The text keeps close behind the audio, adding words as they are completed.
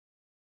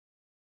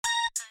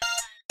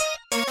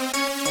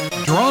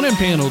Drawn and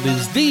Paneled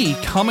is the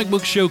comic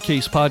book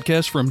showcase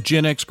podcast from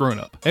Gen X Grown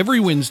Up. Every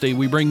Wednesday,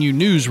 we bring you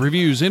news,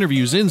 reviews,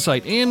 interviews,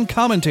 insight, and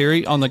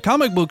commentary on the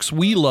comic books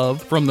we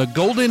love from the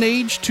golden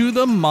age to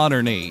the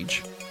modern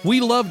age.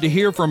 We love to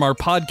hear from our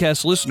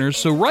podcast listeners,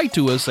 so write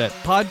to us at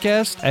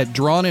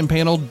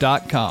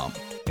podcast@drawnandpaneled.com.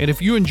 And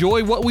if you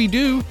enjoy what we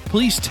do,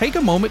 please take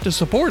a moment to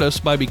support us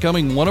by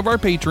becoming one of our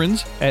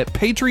patrons at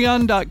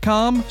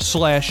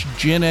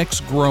patreon.com/Gen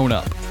X Grown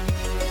Up.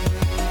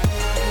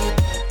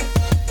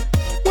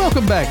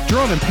 Welcome back,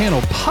 Drawn and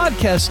Paneled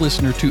podcast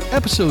listener, to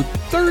episode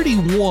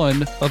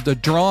 31 of the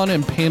Drawn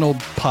and Paneled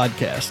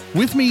podcast.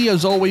 With me,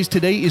 as always,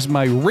 today is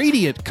my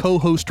radiant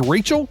co-host,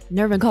 Rachel.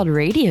 Never been called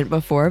radiant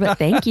before, but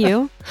thank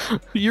you.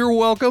 You're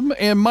welcome.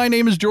 And my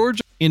name is George.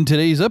 In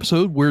today's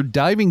episode, we're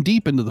diving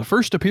deep into the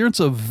first appearance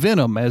of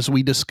Venom as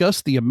we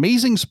discuss The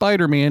Amazing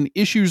Spider-Man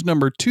issues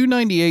number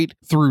 298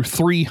 through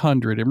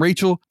 300. And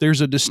Rachel, there's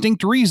a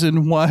distinct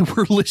reason why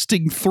we're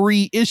listing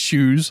 3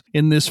 issues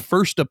in this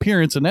first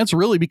appearance, and that's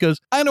really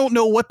because I don't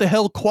know what the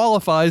hell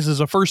qualifies as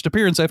a first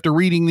appearance after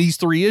reading these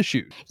 3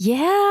 issues.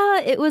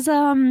 Yeah, it was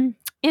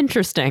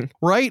interesting.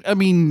 Right? I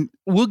mean,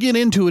 we'll get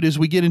into it as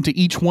we get into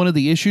each one of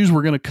the issues.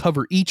 We're going to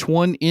cover each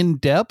one in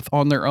depth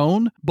on their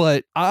own,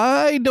 but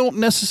I don't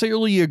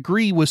necessarily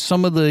agree with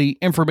some of the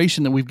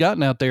information that we've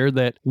gotten out there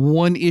that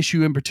one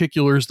issue in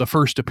particular is the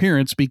first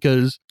appearance,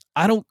 because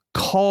I don't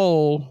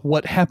call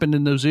what happened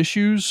in those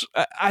issues.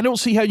 I don't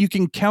see how you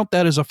can count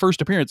that as a first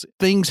appearance.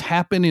 Things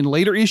happen in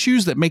later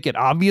issues that make it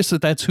obvious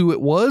that that's who it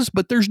was,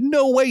 but there's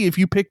no way if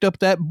you picked up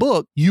that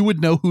book, you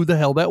would know who the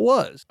hell that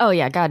was. Oh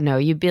yeah, God no.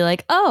 You'd be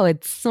like, oh,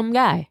 it's some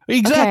guy.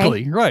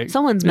 Exactly, okay. Right.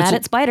 Someone's mad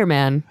at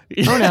Spider-Man.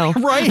 Oh no.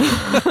 Right.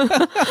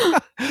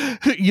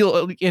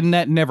 And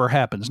that never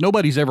happens.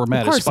 Nobody's ever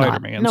mad at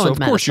Spider-Man. No so of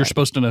course you're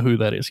supposed to know who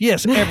that is.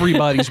 Yes,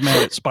 everybody's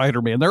mad at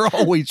Spider-Man. They're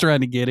always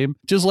trying to get him.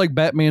 Just like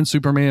Batman,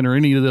 Superman, or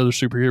any of the other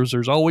superheroes,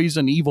 there's always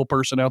an evil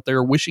person out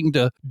there wishing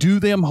to do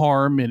them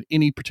harm at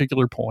any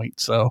particular point.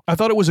 So I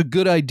thought it was a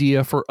good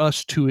idea for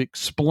us to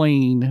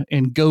explain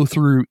and go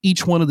through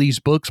each one of these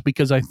books,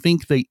 because I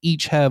think they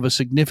each have a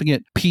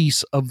significant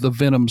piece of the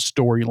Venom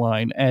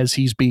storyline as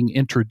he's being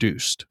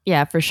introduced.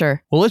 Yeah, for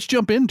sure. Well, let's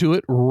jump into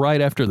it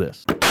right after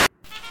this.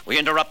 We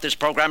interrupt this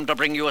program to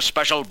bring you a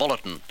special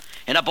bulletin.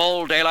 In a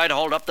bold daylight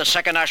holdup, the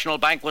Second National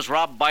Bank was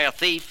robbed by a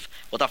thief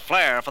with a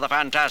flair for the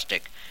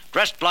fantastic.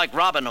 Dressed like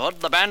Robin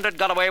Hood, the bandit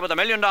got away with $1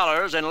 million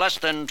in less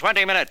than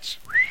 20 minutes.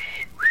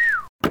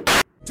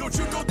 Don't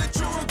you know that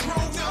you're a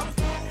grown-up?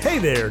 Hey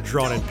there,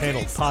 Drawn and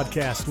Paneled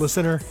podcast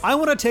listener. I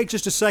want to take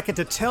just a second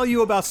to tell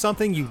you about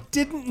something you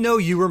didn't know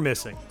you were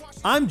missing.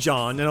 I'm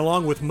John, and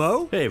along with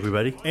Mo, hey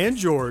everybody, and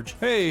George,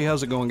 hey,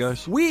 how's it going,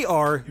 guys? We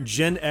are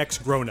Gen X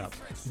Grown Up.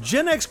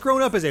 Gen X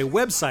Grown Up is a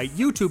website,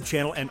 YouTube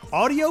channel, and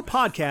audio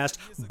podcast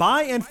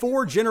by and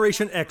for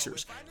Generation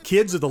Xers,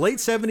 kids of the late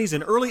 70s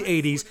and early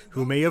 80s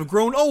who may have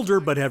grown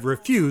older but have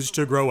refused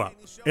to grow up.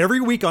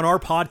 Every week on our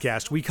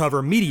podcast, we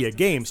cover media,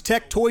 games,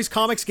 tech, toys,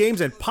 comics, games,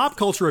 and pop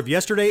culture of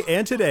yesterday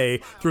and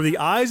today through the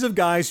eyes of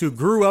guys who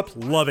grew up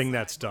loving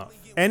that stuff.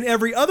 And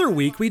every other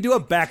week, we do a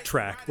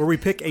backtrack where we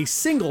pick a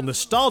single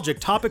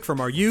nostalgic topic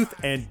from our youth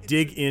and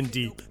dig in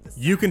deep.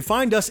 You can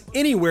find us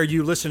anywhere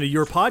you listen to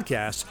your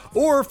podcasts,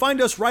 or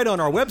find us right on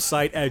our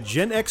website at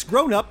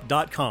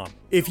genxgrownup.com.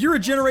 If you're a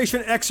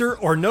Generation Xer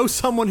or know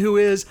someone who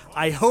is,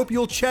 I hope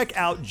you'll check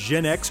out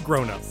Gen X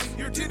Grown Up.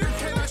 Your dinner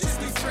cannot just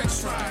be french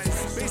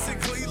fries.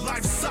 Basically,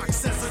 life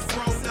sucks as a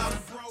grown-up.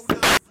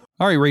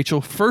 All right, Rachel,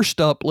 first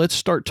up, let's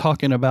start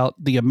talking about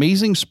The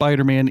Amazing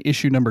Spider-Man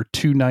issue number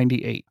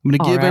 298. I'm going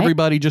to give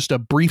everybody just a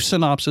brief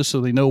synopsis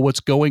so they know what's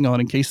going on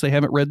in case they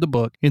haven't read the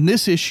book. In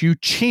this issue,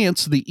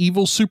 Chance, the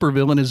evil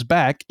supervillain, is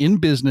back in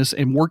business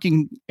and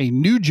working a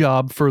new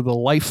job for the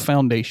Life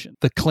Foundation.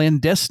 The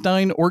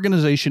clandestine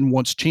organization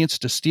wants Chance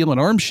to steal an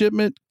arms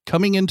shipment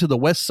coming into the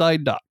West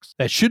Side docks.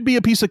 That should be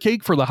a piece of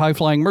cake for the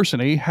high-flying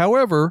mercenary.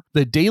 However,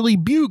 the Daily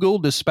Bugle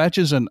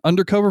dispatches an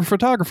undercover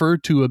photographer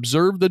to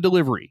observe the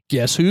delivery.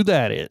 Guess who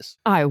that is?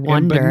 I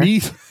wonder. And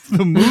beneath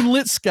the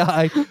moonlit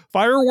sky,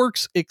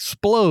 fireworks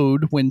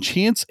explode when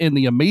Chance and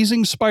the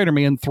Amazing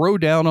Spider-Man throw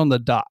down on the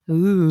dock.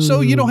 Ooh.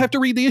 So you don't have to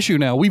read the issue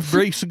now. We've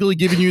basically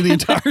given you the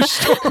entire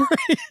story.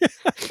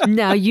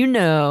 Now you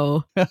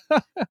know.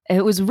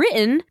 It was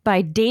written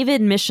by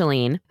David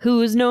Michelin,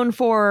 who is known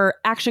for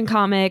Action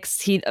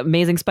Comics,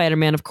 Amazing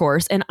Spider-Man, of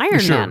course, and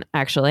Iron Man,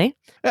 actually.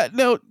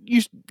 No,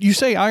 you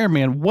say Iron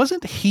Man.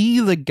 Wasn't he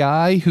the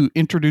guy who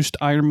introduced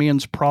Iron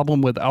Man's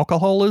problem with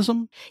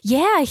alcoholism?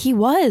 Yeah, he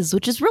was,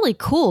 which is really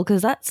cool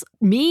because that's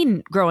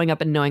me growing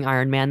up and knowing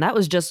Iron Man. That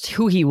was just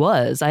who he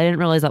was. I didn't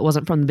realize that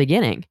wasn't from the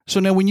beginning. So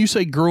now when you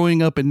say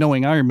growing up and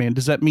knowing Iron Man,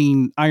 does that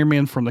mean Iron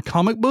Man from the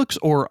comic books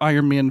or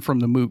Iron Man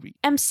from the movie?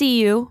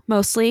 MCU,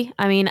 mostly.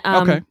 I mean,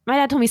 my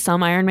dad told me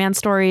some Iron Man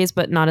stories,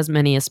 but not as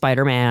many as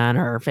Spider-Man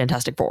or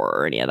Fantastic Four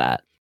or any of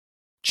that.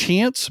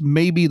 Chance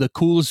may be the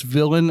coolest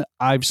villain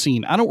I've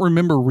seen. I don't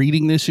remember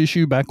reading this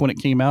issue back when it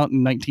came out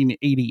in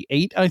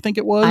 1988, I think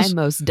it was. I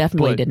most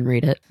definitely didn't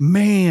read it.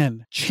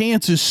 Man,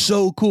 Chance is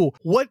so cool.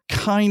 What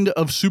kind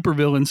of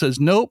supervillain says,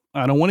 nope,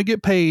 I don't want to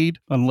get paid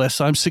unless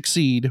I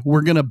succeed.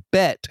 We're going to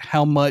bet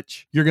how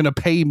much you're going to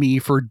pay me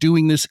for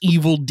doing this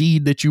evil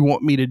deed that you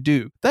want me to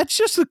do. That's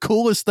just the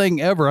coolest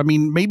thing ever. I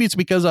mean, maybe it's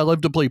because I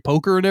love to play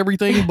poker and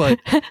everything, but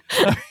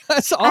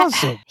that's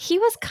awesome. He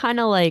was kind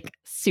of like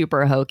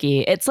super hokey.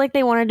 It's like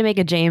they wanted to make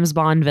a James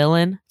Bond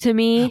villain to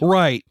me.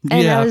 Right.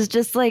 And yeah. I was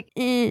just like,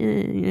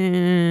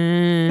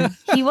 he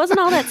wasn't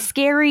all that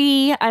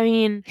scary. I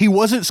mean, he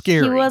wasn't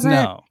scary.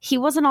 He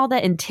wasn't all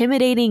that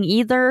intimidating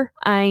either.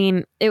 I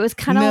mean, it was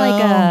kind of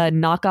like a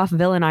knockoff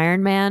villain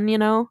Iron Man, you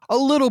know? A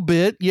little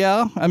bit,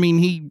 yeah. I mean,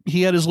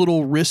 he had his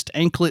little wrist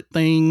anklet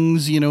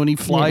things, you know, and he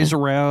flies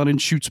around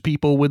and shoots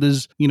people with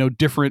his, you know,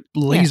 different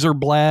laser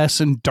blasts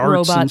and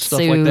darts robot and stuff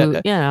suit, like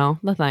that. You know,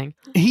 the thing.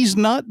 He's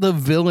not the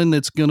villain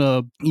that's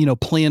gonna, you know,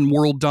 plan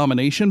world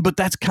domination, but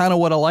that's kind of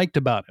what I liked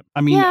about him.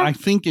 I mean, I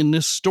think in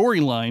this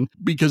storyline,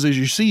 because as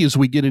you see, as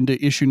we get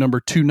into issue number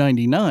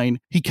 299,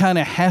 he kind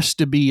of has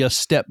to be a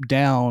step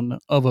down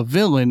of a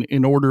villain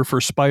in order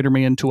for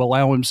Spider-Man to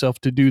allow himself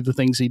to do the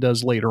things he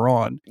does later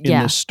on in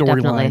this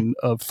storyline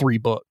of 3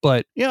 books.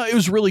 But yeah, it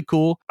was really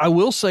cool. I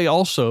will say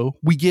also,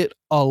 we get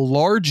a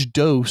large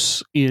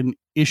dose in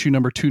issue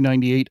number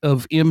 298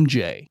 of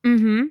MJ.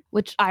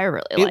 Which I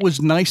really liked. It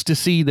was nice to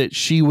see that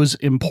she was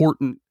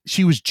important.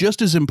 She was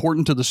just as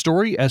important to the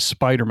story as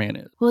Spider-Man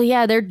is. Well,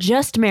 yeah, they're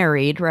just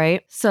married,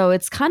 right? So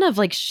it's kind of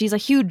like she's a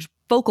huge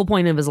focal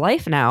point of his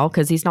life now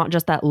because he's not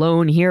just that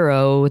lone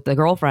hero with the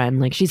girlfriend.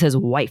 Like, she's his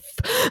wife.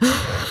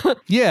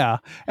 Yeah.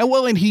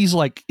 And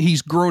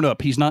he's grown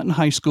up. He's not in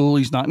high school.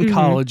 He's not in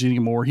college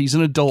anymore. He's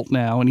an adult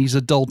now, and he's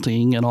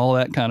adulting and all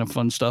that kind of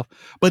fun stuff.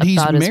 But he's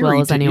married as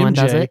well as to anyone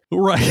MJ. does it.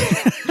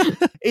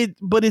 Right.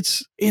 But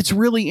it's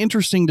really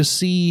interesting to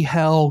see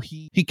how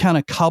he kind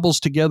of cobbles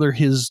together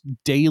his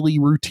daily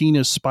routine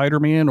as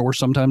Spider-Man, or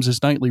sometimes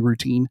his nightly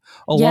routine,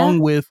 along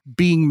with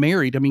being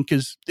married. I mean,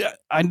 because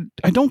I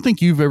don't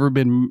think you've ever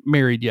been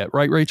married yet,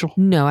 right, Rachel?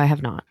 No, I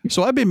have not.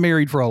 So I've been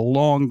married for a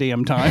long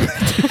damn time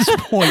at this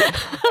point.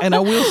 And I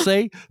will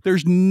say,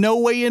 there's no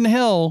way in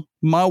hell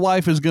my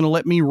wife is going to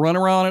let me run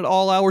around at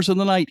all hours of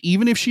the night,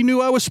 even if she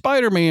knew I was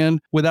Spider-Man,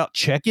 without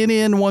checking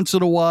in once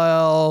in a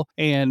while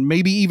and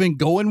maybe even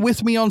going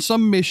with me on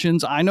some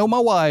missions. I know my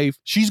wife,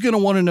 she's going to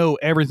want to know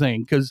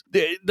everything, because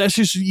that's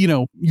just, you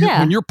know,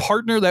 when your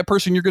partner, that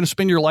person you're going to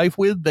spend your life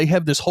with, they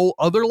have this whole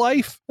other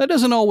life. That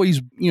doesn't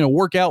always, you know,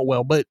 work out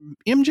well. But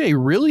MJ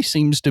really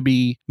seems to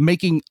be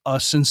making a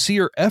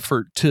sincere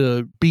effort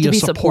to be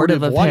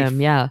supportive of wife.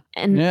 him. Yeah.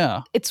 And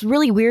it's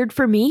really weird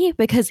for me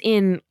because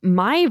in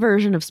my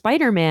version of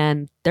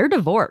Spider-Man, they're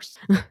divorced.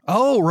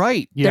 Oh,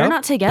 right. Yeah. They're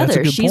not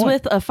together. She's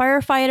with a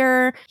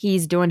firefighter.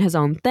 He's doing his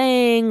own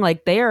thing.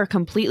 Like, they are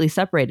completely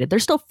separated. They're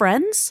still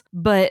friends,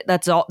 but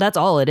that's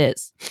all it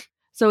is.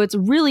 So it's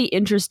really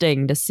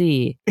interesting to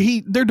see.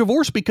 They're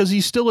divorced because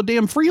he's still a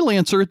damn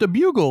freelancer at the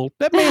Bugle.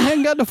 That man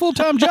hadn't gotten a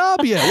full-time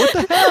job yet.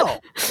 What the hell?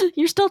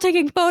 You're still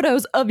taking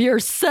photos of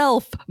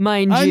yourself,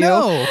 mind you. I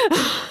know.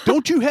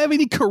 Don't you have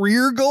any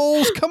career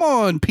goals? Come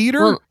on, Peter.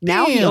 Well,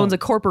 now he owns a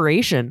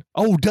corporation.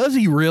 Oh, does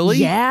he really?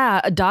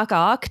 Yeah. Doc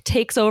Ock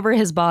takes over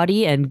his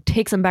body and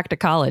takes him back to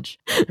college.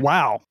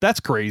 Wow. That's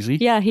crazy.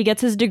 Yeah. He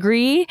gets his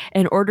degree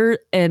and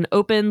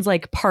opens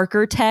like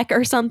Parker Tech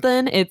or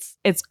something.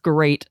 It's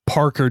great.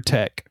 Parker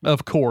Tech.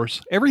 Of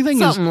course. Everything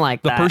something is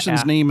like the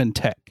person's name in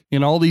tech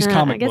in all these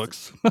comic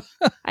books.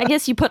 I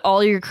guess you put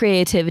all your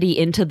creativity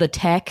into the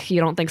tech.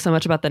 You don't think so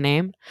much about the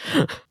name.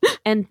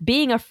 And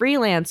being a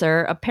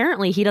freelancer,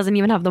 apparently he doesn't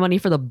even have the money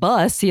for the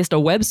bus. He has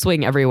to web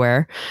swing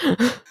everywhere.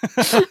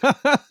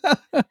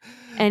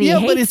 And he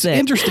hates but it's it.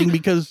 interesting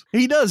because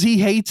he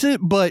hates it,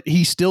 but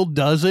he still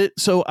does it.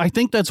 So I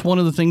think that's one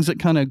of the things that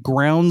kind of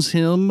grounds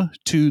him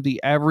to the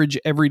average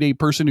everyday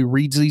person who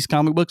reads these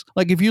comic books.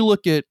 Like, if you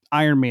look at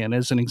Iron Man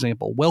as an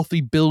example,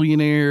 wealthy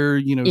billionaire,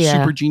 you know,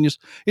 super genius,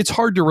 it's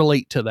hard to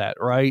relate to that,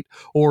 right?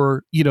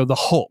 Or, you know, the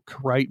Hulk,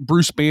 right?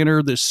 Bruce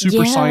Banner, this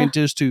super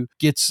scientist who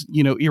gets,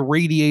 you know,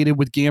 irradiated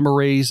with gamma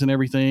rays and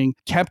everything.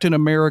 Captain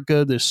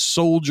America, this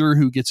soldier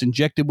who gets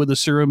injected with a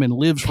serum and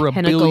lives for a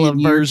billion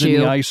years in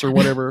the ice or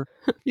whatever.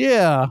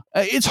 Yeah,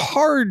 it's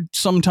hard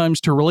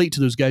sometimes to relate to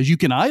those guys. You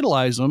can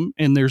idolize them,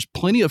 and there's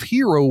plenty of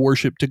hero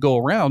worship to go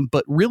around,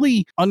 but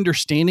really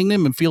understanding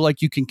them and feel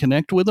like you can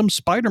connect with them,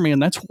 Spider-Man,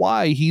 that's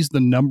why he's the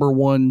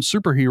 #1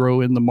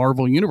 superhero in the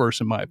Marvel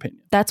Universe, in my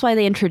opinion. That's why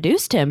they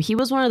introduced him. He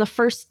was one of the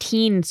first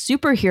teen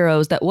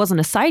superheroes that wasn't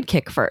a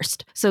sidekick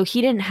first. So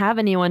he didn't have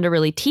anyone to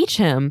really teach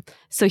him.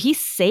 So he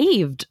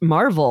saved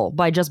Marvel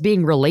by just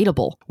being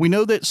relatable. We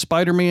know that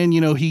Spider-Man,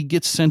 he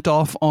gets sent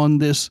off on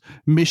this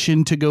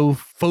mission to go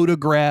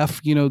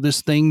photograph,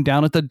 this thing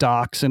down at the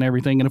docks and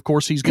everything. And of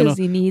course, he's going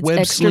to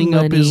web sling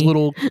up his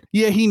little,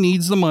 he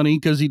needs the money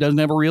because he doesn't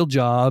have a real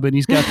job. And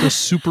he's got this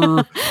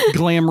super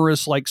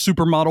glamorous, like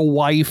supermodel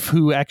wife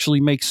who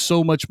actually makes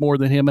so much more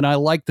than him. And I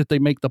like that they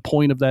make the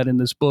point of that in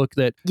this book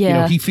that,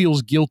 he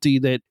feels guilty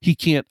that he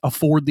can't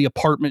afford the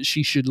apartment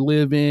she should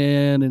live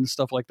in and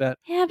stuff like that.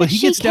 Yeah, but he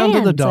gets down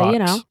to the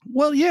docks. So,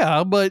 Well,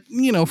 yeah, but,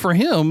 for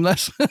him,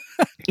 that's...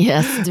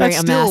 Yes, it's very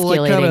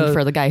emasculating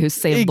for the guy who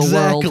saved the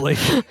world.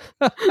 Exactly.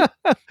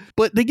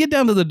 But they get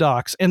down to the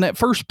docks, and that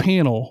first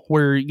panel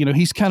where,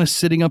 he's kind of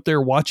sitting up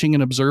there watching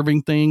and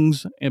observing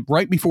things, and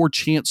right before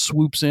Chance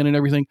swoops in and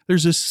everything,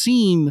 there's a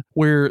scene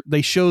where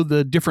they show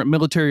the different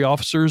military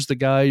officers, the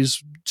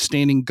guys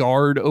standing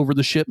guard over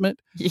the shipment.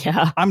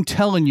 Yeah. I'm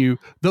telling you,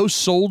 those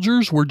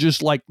soldiers were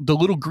just like the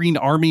little green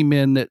army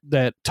men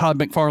that Todd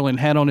McFarlane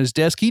had on his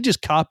desk. He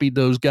just copied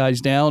those guys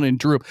down and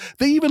drew them.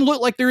 They even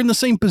look like they're in the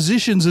same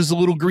positions as the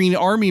little green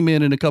army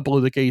men in a couple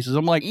of the cases.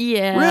 I'm like,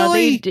 yeah,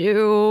 really? They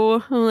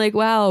do. I'm like,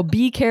 wow,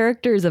 B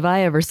characters if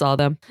I ever saw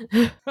them.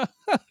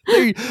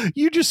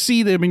 You just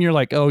see them and you're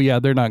like, oh yeah,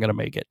 they're not going to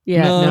make it.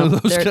 Yeah, no,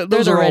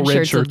 those are all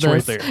red shirts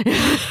right there.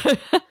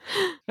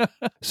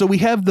 So we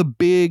have the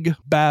big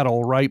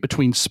battle, right,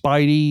 between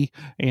Spidey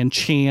and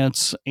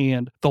Chance,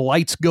 and the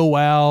lights go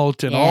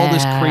out and all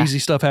this crazy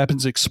stuff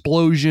happens,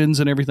 explosions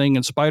and everything.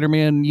 And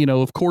Spider-Man,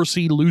 of course,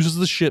 he loses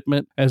the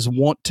shipment as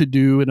wont to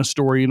do in a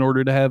story in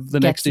order to have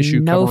the next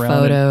issue come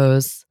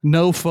around.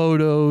 No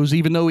photos,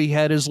 even though he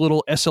had his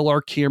little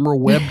SLR camera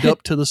webbed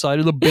up to the side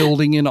of the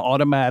building in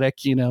automatic,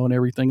 and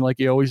everything like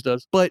he always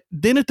does. But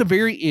then at the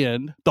very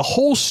end, the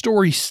whole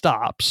story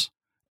stops.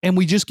 And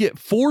we just get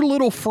 4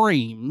 little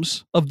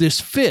frames of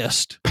this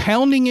fist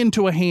pounding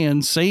into a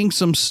hand, saying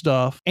some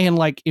stuff. And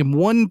like in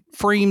one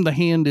frame, the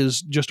hand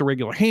is just a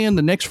regular hand.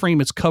 The next frame,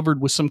 it's covered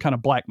with some kind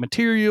of black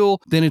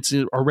material. Then it's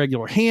a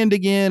regular hand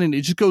again. And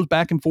it just goes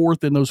back and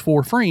forth in those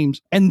 4 frames.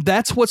 And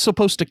that's what's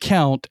supposed to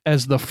count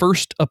as the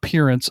first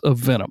appearance of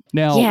Venom.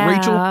 Now,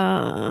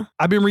 Rachel,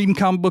 I've been reading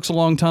comic books a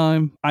long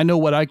time. I know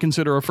what I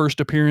consider a first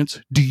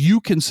appearance. Do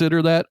you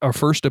consider that a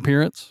first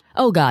appearance?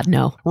 Oh, God,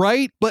 no.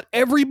 Right? But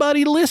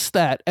everybody lists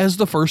that as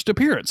the first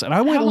appearance. And I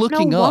went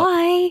looking up.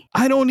 Why?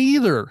 I don't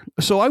either.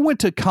 So I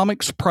went to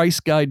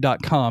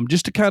comicspriceguide.com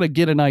just to kind of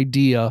get an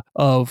idea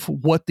of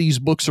what these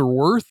books are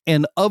worth.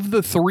 And of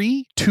the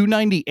 3,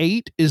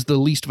 $2.98 is the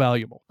least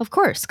valuable. Of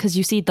course, because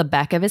you see the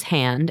back of his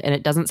hand and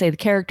it doesn't say the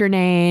character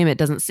name. It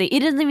doesn't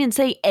even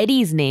say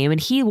Eddie's name.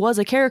 And he was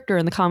a character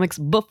in the comics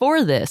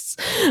before this.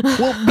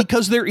 Well,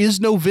 because there is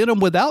no Venom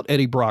without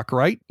Eddie Brock,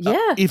 right?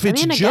 Yeah. If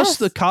it's just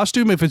the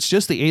costume, if it's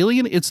just the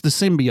alien, it's the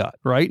symbiote,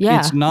 right? Yeah.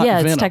 It's not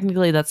Venom. It's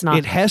technically that's not.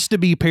 It has to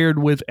be paired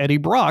with Eddie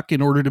Brock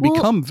in order to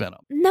become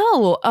Venom.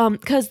 No,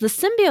 because the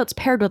symbiote's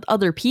paired with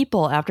other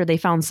people after they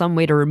found some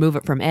way to remove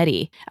it from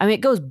Eddie. I mean, it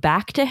goes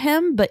back to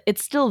him, but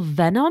it's still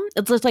Venom.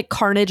 It's just like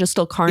Carnage is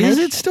still Carnage. Is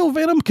it still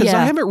Venom? Because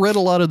I haven't read a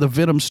lot of the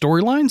Venom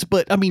storylines,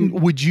 but I mean,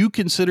 would you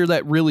consider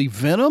that really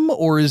Venom,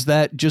 or is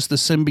that just the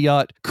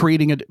symbiote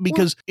creating it?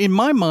 Because in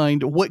my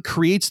mind, what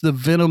creates the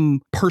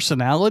Venom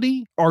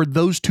personality are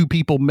those two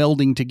people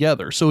melding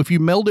together. So if you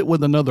meld it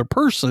with another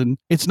person,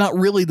 it's not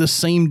really the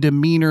same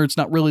demeanor. It's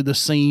not really the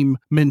same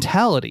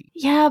mentality.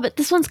 Yeah, but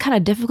this one's kind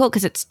of difficult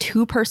because it's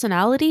 2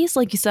 personalities,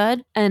 like you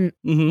said, and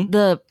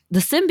the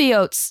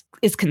symbiotes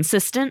is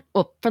consistent.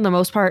 Well, for the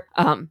most part,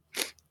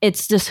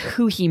 it's just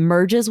who he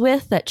merges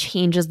with that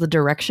changes the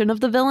direction of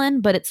the villain.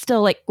 But it's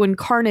still like when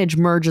Carnage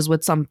merges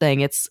with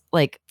something, it's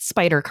like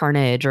Spider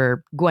Carnage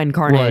or Gwen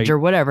Carnage or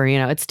whatever,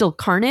 it's still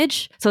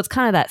Carnage. So it's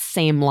kind of that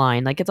same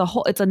line. Like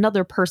it's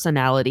another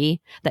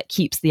personality that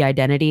keeps the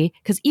identity.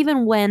 Because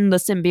even when the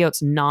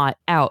symbiote's not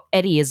out,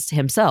 Eddie is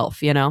himself,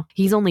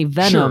 he's only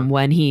Venom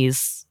when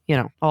he's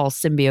all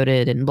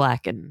symbioted and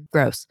black and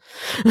gross.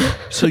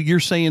 So you're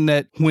saying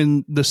that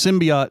when the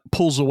symbiote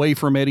pulls away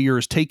from Eddie or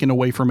is taken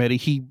away from Eddie,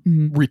 he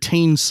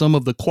retains some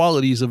of the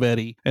qualities of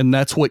Eddie, and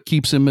that's what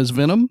keeps him as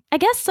Venom? I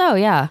guess so,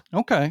 yeah.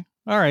 Okay.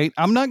 All right.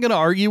 I'm not going to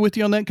argue with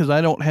you on that because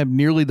I don't have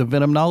nearly the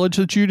Venom knowledge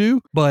that you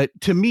do. But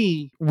to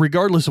me,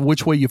 regardless of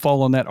which way you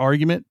fall on that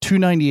argument,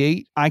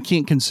 $2.98, I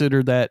can't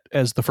consider that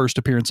as the first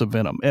appearance of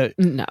Venom.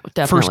 No,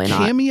 definitely not.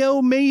 First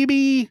cameo,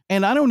 maybe.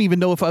 And I don't even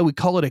know if I would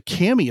call it a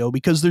cameo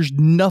because there's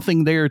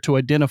nothing there to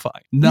identify.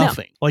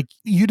 Nothing. No. Like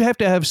you'd have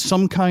to have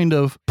some kind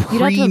of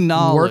pre-knowledge. You'd have to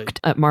have worked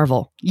at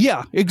Marvel.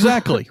 Yeah,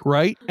 exactly.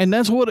 Right. And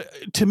that's what,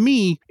 to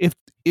me,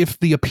 if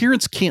the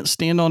appearance can't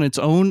stand on its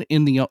own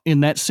in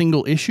that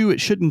single issue, it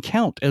shouldn't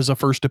count as a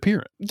first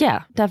appearance.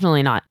 Yeah,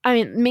 definitely not. I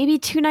mean, maybe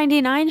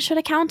 $2.99 should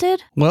have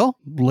counted. Well,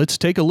 let's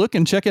take a look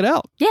and check it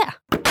out. Yeah.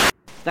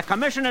 The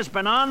commissioner's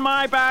been on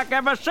my back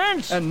ever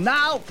since. And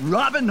now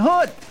Robin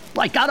Hood,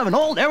 like out of an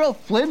old Errol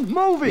Flynn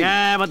movie.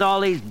 Yeah, with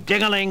all these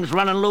dinglings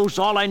running loose,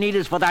 all I need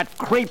is for that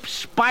creep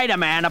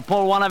Spider-Man to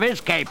pull one of his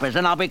capers,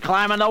 and I'll be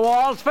climbing the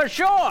walls for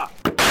sure.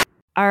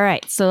 All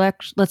right, so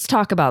let's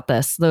talk about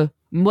this. The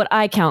what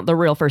I count the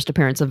real first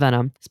appearance of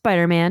Venom.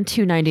 Spider-Man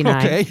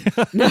 299.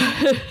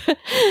 Okay.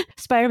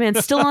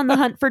 Spider-Man's still on the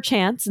hunt for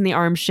Chance in the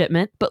arms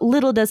shipment, but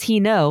little does he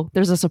know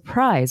there's a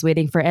surprise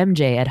waiting for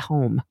MJ at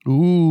home.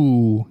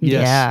 Ooh,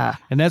 yes. Yeah.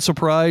 And that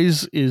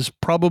surprise is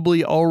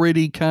probably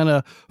already kind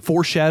of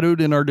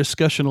foreshadowed in our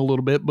discussion a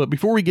little bit. But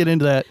before we get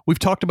into that, we've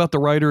talked about the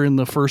writer in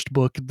the first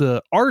book.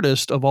 The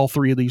artist of all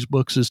three of these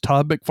books is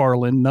Todd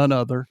McFarlane, none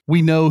other.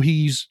 We know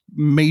he's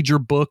major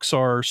books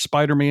are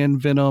Spider-Man,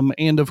 Venom,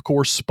 and of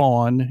course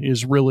Spawn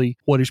is really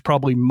what he's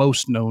probably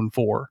most known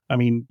for. I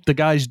mean, the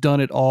guy's done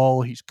it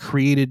all. He's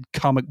created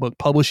comic book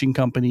publishing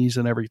companies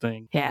and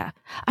everything. Yeah.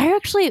 I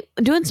actually,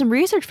 doing some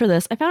research for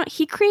this, I found out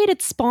he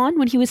created Spawn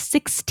when he was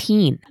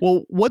 16.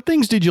 Well, what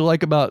things did you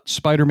like about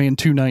Spider-Man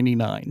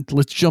 299?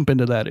 Let's jump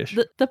into that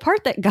issue. The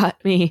part that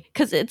got me,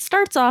 because it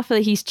starts off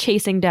that he's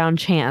chasing down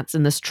Chance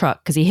in this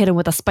truck because he hit him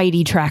with a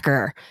Spidey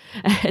tracker.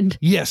 And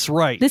yes,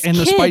 right. And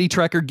the Spidey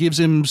tracker gives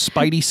him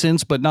Spidey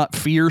sense, but not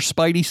fear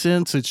Spidey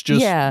sense. It's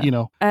just,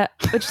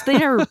 which they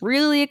never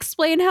really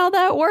explain how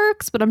that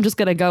works, but I'm just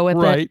going to go with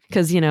it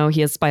because, he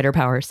has spider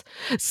powers.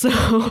 So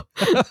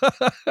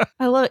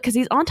I love it because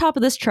he's on top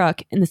of this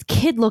truck and this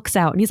kid looks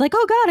out and he's like,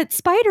 oh God, it's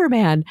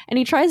Spider-Man. And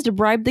he tries to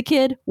bribe the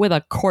kid with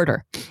a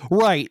quarter.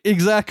 Right,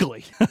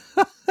 exactly.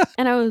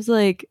 And I was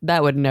like,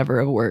 that would never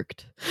have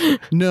worked.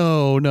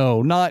 No,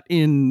 not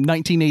in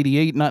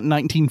 1988, not in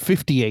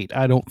 1958.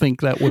 I don't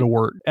think that would have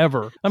worked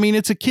ever. I mean,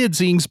 it's a kid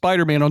seeing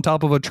Spider-Man on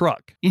top of a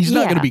truck. He's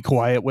not going to be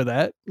quiet with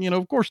that.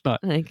 Of course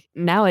not. Like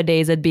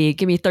nowadays it'd be,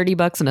 give me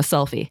 $30 and a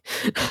selfie.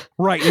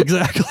 Right,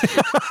 exactly.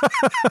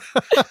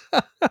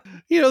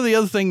 The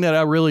other thing that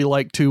I really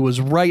liked too was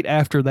right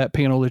after that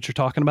panel that you're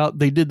talking about,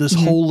 they did this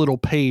whole little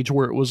page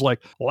where it was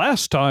like,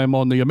 last time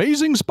on The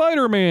Amazing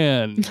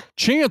Spider-Man,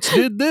 Chance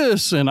did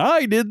this and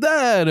I did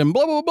that and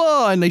blah, blah,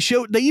 blah. And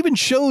they even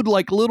showed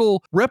like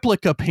little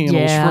replica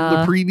panels from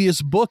the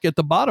previous book at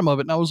the bottom of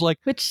it. And I was like,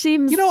 which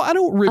seems I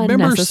don't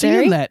remember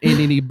seeing that in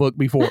any book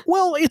before.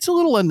 Well, it's a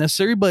little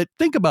unnecessary, but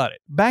think about it.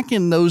 Back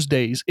in those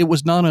days, it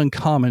was not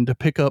uncommon to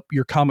pick up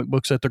your comic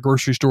books at the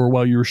grocery store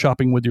while you were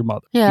shopping with your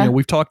mother. Yeah.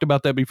 We've talked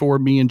about that before.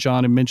 Me and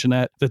John have mentioned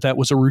that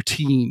was a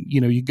routine.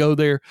 You go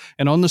there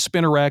and on the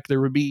spinner rack, there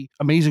would be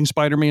Amazing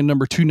Spider-Man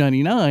number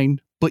 299,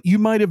 but you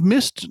might have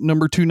missed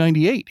number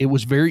 298. It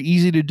was very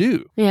easy to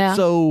do. Yeah.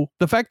 So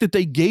the fact that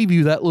they gave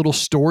you that little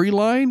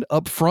storyline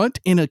up front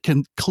in a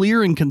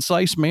clear and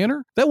concise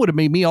manner, that would have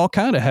made me all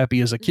kind of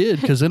happy as a kid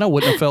because then I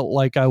wouldn't have felt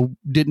like I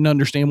didn't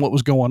understand what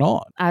was going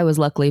on. I was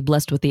luckily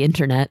blessed with the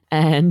internet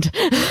and...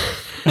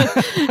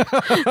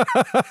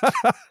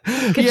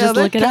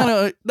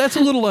 that's a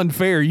little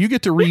unfair. You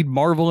get to read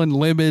Marvel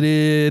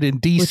Unlimited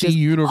and DC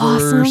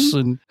Universe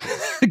and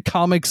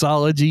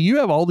Comixology. You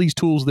have all these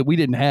tools that we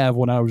didn't have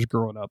when I was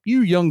growing up.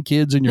 You young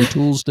kids and your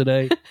tools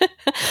today.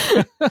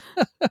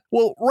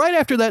 Well, right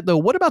after that, though,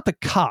 what about the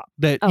cop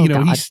that,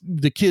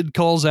 the kid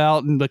calls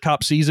out and the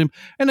cop sees him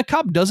and the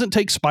cop doesn't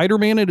take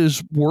Spider-Man at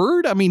his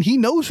word? I mean, he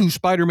knows who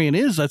Spider-Man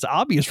is. That's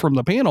obvious from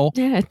the panel.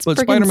 Yeah, it's but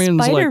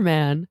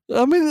Spider-Man.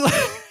 I mean...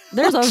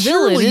 There's a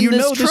villain in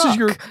this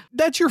truck.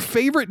 That's your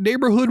favorite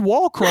neighborhood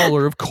wall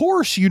crawler. Of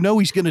course, he's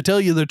going to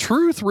tell you the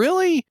truth.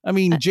 Really? I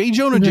mean, J.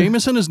 Jonah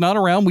Jameson is not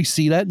around. We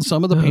see that in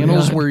some of the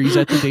panels where he's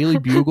at the Daily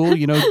Bugle.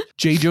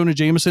 J. Jonah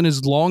Jameson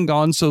is long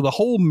gone. So the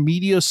whole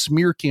media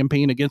smear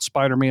campaign against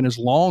Spider-Man is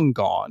long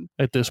gone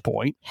at this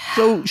point.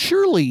 So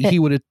surely he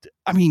would have...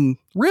 I mean,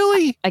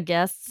 really? I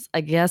guess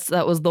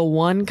that was the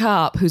one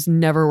cop who's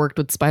never worked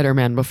with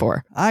Spider-Man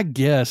before. I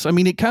guess. I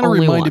mean, it kind of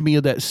reminded me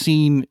of that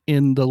scene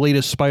in the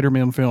latest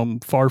Spider-Man film,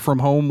 Far From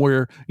Home,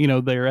 where,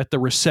 they're at the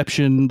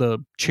reception, the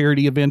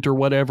charity event or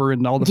whatever,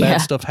 and all the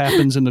bad stuff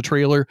happens in the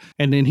trailer.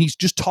 And then he's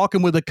just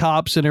talking with the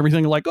cops and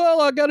everything like,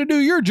 oh, I got to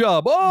do your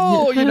job.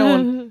 Oh,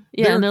 and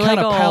they're kind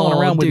of palling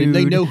around with him.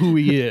 They know who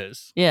he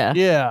is. Yeah.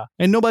 Yeah.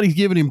 And nobody's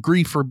giving him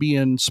grief for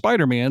being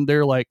Spider-Man.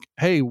 They're like,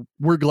 hey,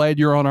 we're glad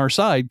you're on our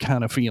side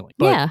kind of feeling.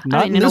 But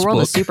not in a world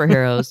book. of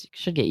superheroes, you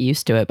should get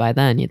used to it by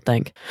then, you'd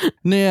think.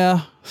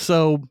 Yeah.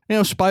 So,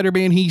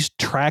 Spider-Man, he's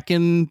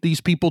tracking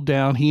these people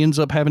down. He ends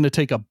up having to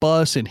take a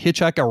bus and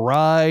hitchhike a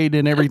ride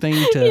and everything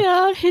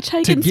to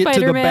hitchhiking to get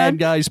Spider-Man. to the bad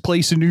guy's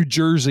place in New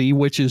Jersey,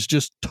 which is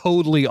just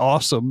totally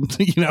awesome,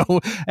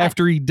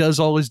 after he does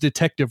all his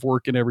detective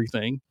work and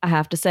everything. I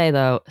have to say,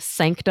 though,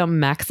 Sanctum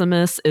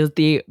Maximus is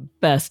the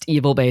best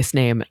evil base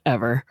name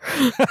ever.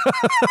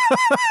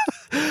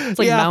 It's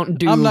like Mount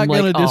Doom. I'm not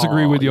going to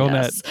disagree with you on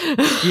that.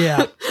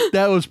 Yeah,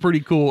 that was pretty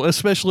cool,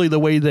 especially the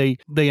way they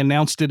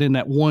announced it in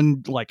that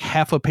one like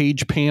half a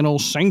page panel,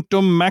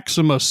 Sanctum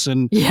Maximus,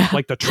 and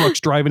like the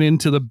trucks driving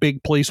into the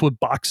big place with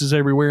boxes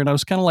everywhere. And I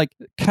was kind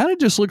of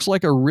just looks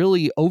like a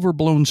really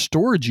overblown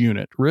storage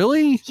unit.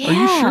 Really? Yeah. Are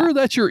you sure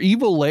that's your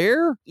evil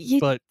lair?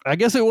 But I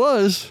guess it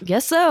was.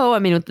 Guess so. I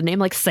mean, with the name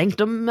like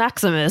Sanctum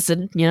Maximus,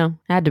 and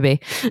had to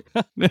be.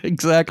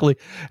 Exactly.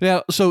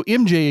 Now, so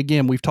MJ,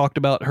 again, we've talked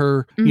about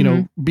her,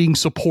 being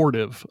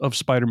supportive of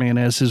Spider-Man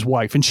as his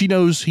wife, and she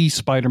knows he's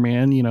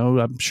Spider-Man.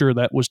 I'm sure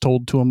that was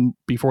told to him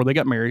before they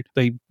got married.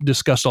 They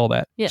discussed all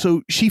that. Yeah.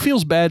 So she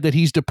feels bad that that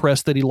he's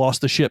depressed that he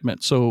lost the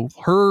shipment. So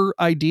her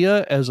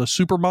idea as a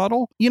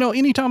supermodel,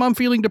 anytime I'm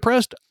feeling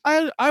depressed,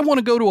 I want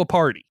to go to a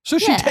party. So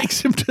she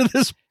takes him to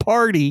this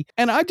party.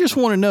 And I just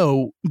want to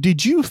know,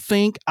 did you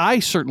think, I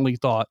certainly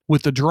thought,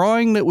 with the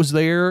drawing that was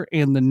there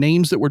and the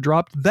names that were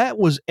dropped, that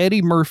was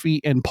Eddie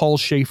Murphy and Paul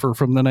Schaefer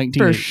from the 1980s?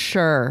 For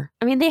sure.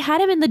 I mean, they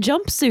had him in the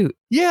jumpsuit.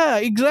 Yeah,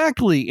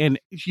 exactly. And,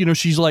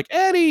 she's like,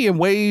 Eddie, and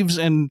waves.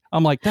 And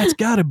I'm like, that's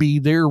got to be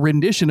their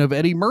rendition of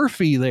Eddie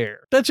Murphy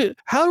there. That's it.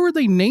 How are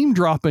they name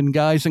dropping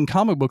guys in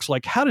comic books?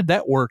 Like, how did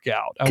that work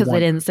out? Because they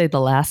didn't say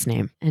the last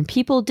name. And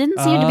people didn't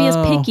seem to be as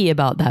picky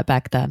about that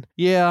back then.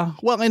 Yeah.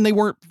 Well, and they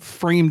weren't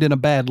framed in a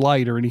bad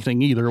light or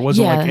anything either. It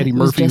wasn't like Eddie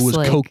Murphy was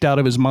coked out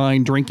of his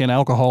mind drinking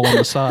alcohol on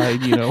the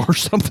side, or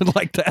something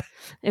like that.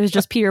 It was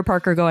just Peter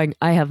Parker going,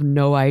 I have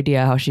no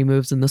idea how she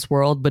moves in this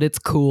world, but it's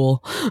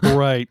cool.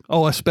 Right.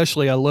 Oh,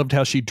 especially I loved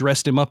how she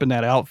dressed him up in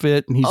that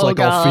outfit and he's all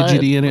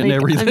fidgety in it and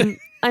everything.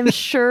 I'm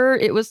sure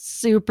it was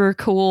super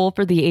cool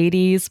for the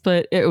 80s,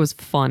 but it was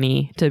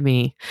funny to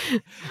me.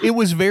 It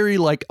was very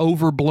like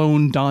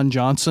overblown Don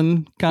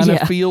Johnson kind of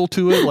feel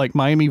to it, like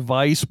Miami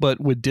Vice, but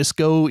with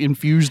disco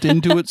infused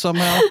into it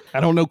somehow. I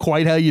don't know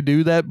quite how you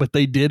do that, but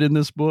they did in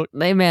this book.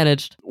 They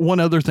managed. One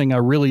other thing I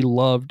really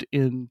loved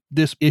in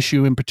this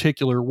issue in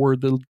particular were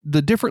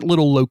the different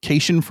little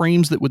location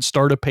frames that would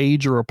start a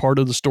page or a part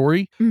of the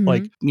story,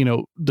 like,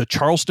 the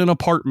Charleston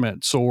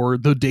Apartments or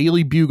the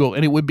Daily Bugle.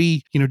 And it would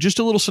be, just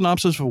a little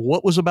synopsis of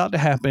what was about to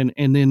happen,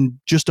 and then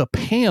just a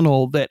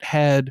panel that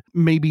had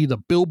maybe the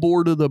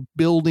billboard of the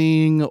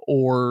building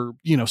or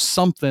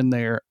something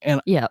there.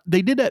 And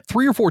they did that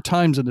 3 or 4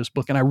 times in this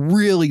book, and I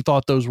really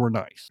thought those were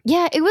nice.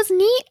 Yeah, it was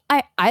neat.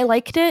 I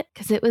liked it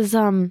because it was I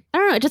don't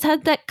know, it just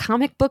had that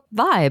comic book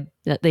vibe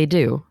that they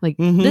do. Like,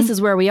 this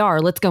is where we are.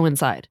 Let's go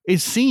inside.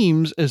 It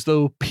seems as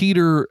though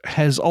Peter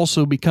has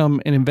also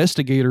become an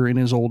investigator in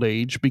his old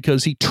age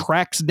because he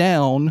tracks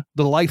down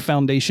the Life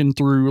Foundation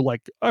through,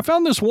 like, I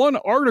found this one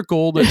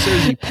article that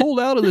says he pulled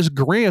out of this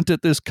grant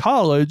at this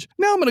college.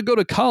 Now I'm going to go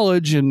to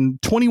college and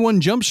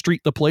 21 Jump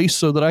Street the place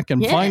so that I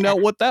can find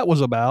out what that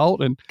was about.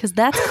 And because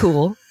that's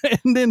cool.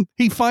 And then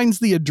he finds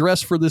the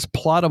address for this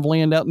plot of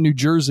land out in New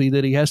Jersey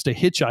that he has to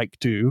hitchhike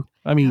to.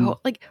 I mean,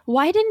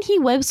 why didn't he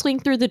web swing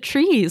through the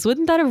trees?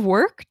 Wouldn't that have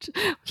worked?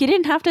 He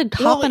didn't have to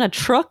hop in a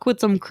truck with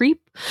some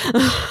creep.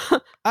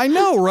 I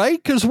know,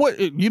 right? Because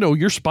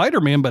you're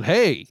Spider-Man, but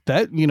hey,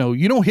 that, you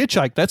don't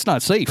hitchhike. That's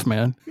not safe,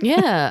 man.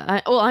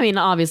 Yeah.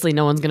 Obviously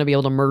no one's going to be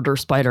able to murder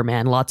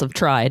Spider-Man. Lots have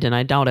tried, and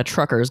I doubt a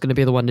trucker is going to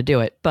be the one to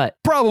do it, but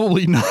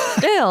probably not.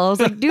 Still, I was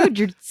like,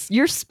 dude,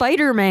 you're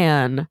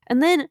Spider-Man.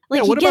 And then,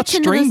 like, what about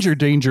stranger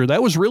danger?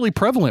 That was really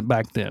prevalent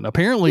back then.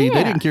 Apparently,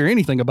 they didn't care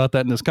anything about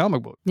that in this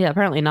comic book. Yeah,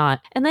 apparently not.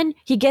 And then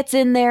he gets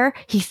in there,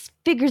 he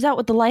figures out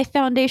what the Life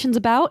Foundation's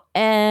about,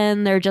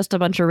 and they're just a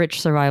bunch of rich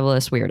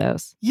survivalist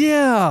weirdos.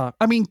 Yeah.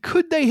 I mean,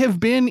 could they have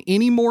been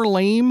any more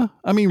lame?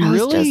 I mean,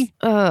 really?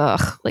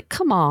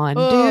 Come on,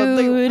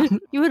 dude.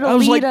 You would have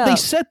lead up. They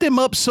set them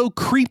up so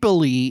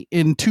creepily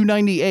in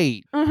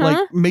 298.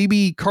 Like,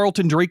 maybe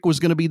Carlton Drake was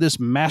going to be this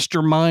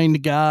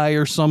mastermind guy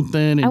or something,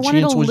 and I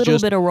wanted Chance a was little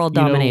just, bit of world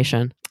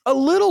domination. A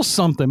little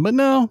something, but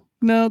no,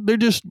 they're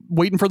just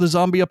waiting for the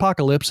zombie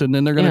apocalypse, and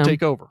then they're going to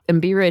take over.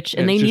 And be rich.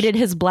 And they needed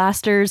his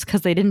blasters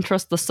because they didn't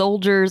trust the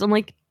soldiers. I'm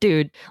like,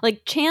 dude,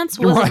 like, Chance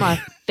wasn't my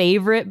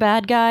favorite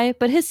bad guy,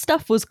 but his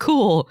stuff was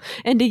cool.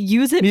 And to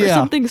use it for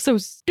something so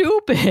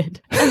stupid.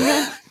 And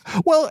then...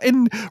 Well,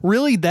 and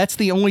really, that's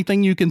the only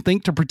thing you can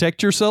think to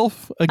protect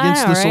yourself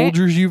against the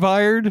soldiers you've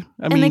hired.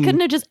 I mean, they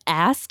couldn't have just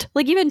asked.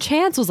 Like, even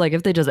Chance was like,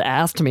 if they just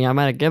asked me, I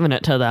might have given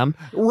it to them.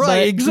 Right,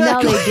 but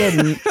exactly. No, they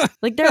didn't.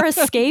 Like, their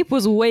escape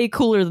was way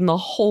cooler than the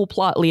whole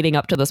plot leading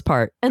up to this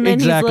part. And then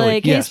he's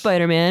like, hey,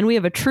 Spider-Man, we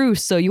have a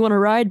truce, so you want to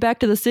ride back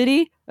to the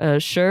city?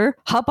 Sure.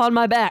 Hop on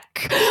my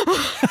back.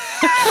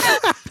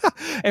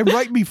 And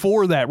right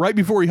before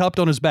he hopped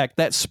on his back,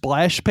 that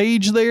splash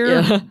page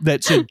there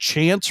that said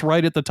Chance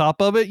right at the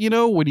top of it,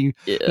 when he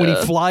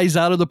flies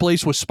out of the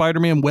place with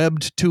Spider-Man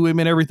webbed to him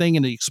and everything,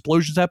 and the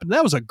explosions happen.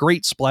 That was a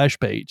great splash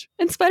page.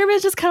 And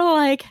Spider-Man's just kind of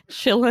like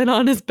chilling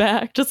on his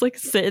back, just like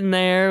sitting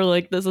there,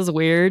 like, this is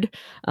weird.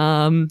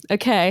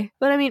 Okay.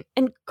 But I mean,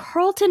 and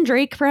Carlton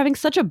Drake, for having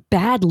such a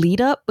bad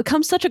lead up,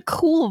 becomes such a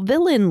cool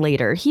villain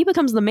later. He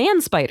becomes the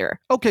Man Spider.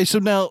 Okay, so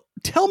now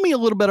tell me a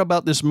little bit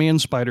about this Man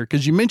Spider,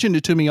 because you mentioned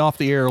it to me off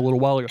the air a little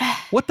while ago.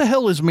 What the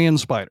hell is Man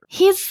Spider?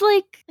 He's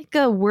like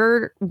a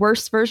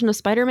worse version of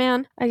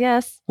Spider-Man, I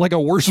guess. Like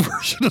a worse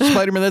version of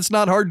Spider-Man? That's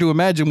not hard to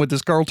imagine with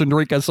this Carlton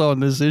Drake I saw in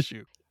this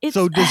issue.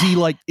 So does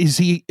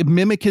he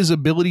mimic his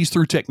abilities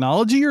through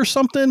technology or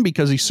something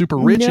because he's super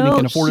rich and he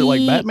can afford it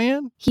like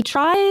Batman? He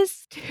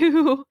tries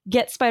to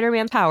get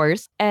Spider-Man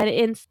powers, and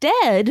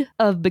instead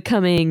of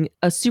becoming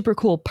a super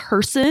cool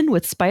person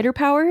with spider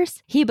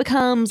powers, he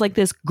becomes like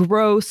this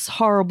gross,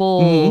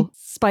 horrible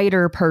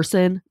spider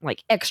person,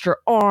 like extra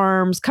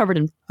arms covered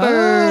in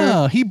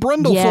fur. He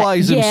Brundle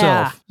flies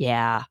himself.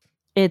 Yeah.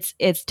 It's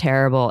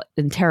terrible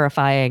and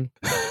terrifying.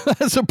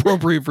 That's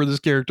appropriate for this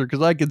character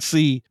because I could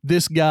see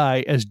this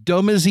guy, as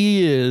dumb as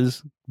he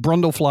is,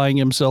 Brundle flying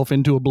himself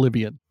into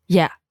oblivion.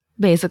 Yeah.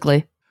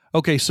 Basically.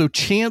 Okay, so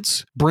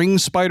Chance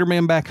brings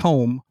Spider-Man back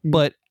home,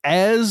 but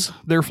as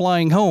they're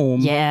flying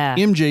home,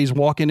 MJ's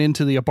walking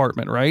into the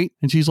apartment, right?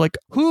 And she's like,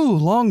 "Ooh,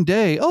 long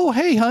day. Oh,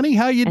 hey, honey,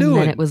 how you doing?"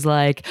 And then it was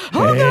like,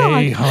 "Oh,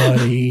 hey,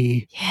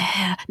 honey."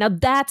 Yeah. Now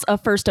that's a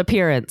first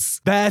appearance.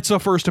 That's a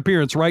first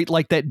appearance, right?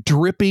 Like that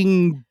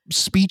dripping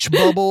speech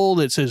bubble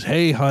that says,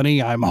 "Hey,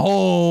 honey, I'm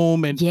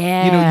home." And, you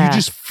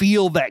just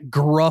feel that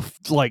gruff,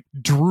 like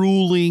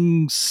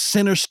drooling,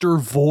 sinister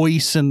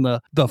voice and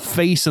the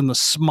face and the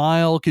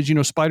smile.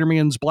 Because,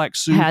 Spider-Man's black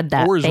suit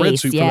or his red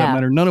suit for that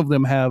matter, none of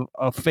them have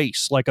a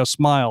face, like a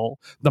smile,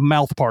 the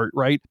mouth part,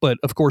 right? But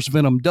of course,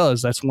 Venom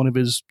does. That's one of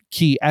his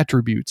key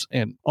attributes.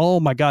 And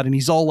oh my God, and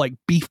he's all like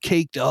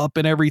beefcaked up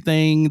and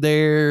everything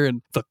there.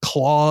 And the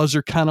claws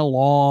are kind of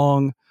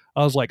long.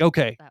 I was like,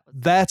 okay,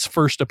 that's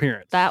first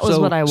appearance. That was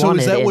what I wanted. So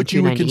is that what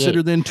you would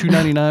consider then?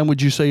 $2.99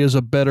 would you say is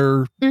a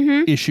better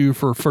issue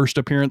for first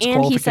appearance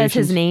qualifications? And he says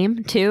his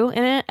name too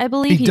in it, I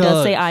believe. He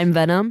does say "I'm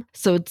Venom."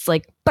 So it's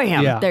like,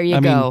 bam, there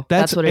you go.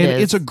 That's what it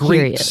is. It's a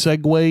great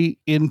segue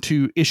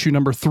into issue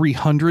number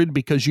 300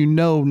 because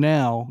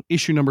now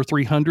issue number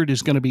 300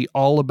 is going to be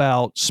all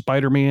about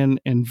Spider-Man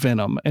and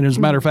Venom. And as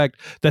a matter of fact,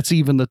 that's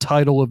even the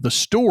title of the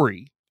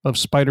story of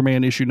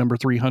Spider-Man issue number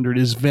 300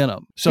 is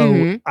Venom.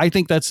 So I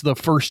think that's the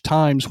first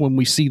times when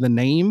we see the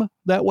name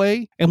that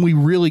way and we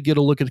really get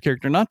a look at the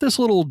character, not this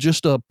little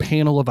just a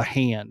panel of a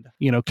hand,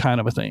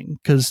 kind of a thing,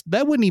 because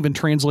that wouldn't even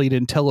translate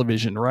in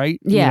television, right?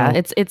 Yeah,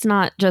 it's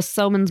not just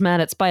someone's mad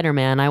at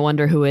Spider-Man, I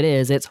wonder who it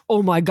is. It's,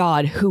 oh my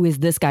God, who is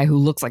this guy who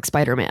looks like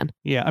Spider-Man?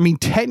 Yeah, I mean,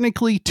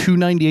 technically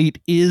 298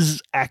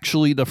 is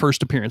actually the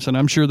first appearance, and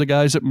I'm sure the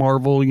guys at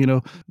Marvel,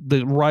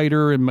 the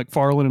writer and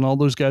McFarlane and all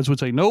those guys would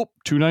say, nope,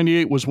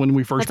 298 was when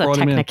we first brought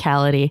him in. That's a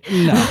technicality.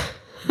 No.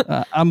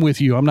 I'm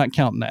with you. I'm not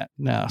counting that.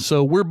 Now,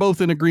 so we're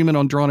both in agreement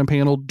on Drawn and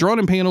Paneled. Drawn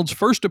and Paneled's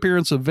first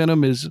appearance of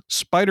Venom is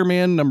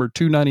Spider-Man number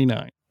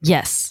 299.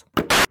 Yes.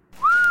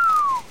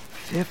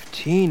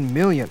 15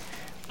 million.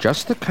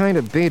 Just the kind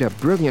of bait a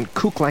brilliant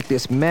kook like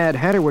this Mad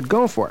Hatter would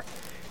go for.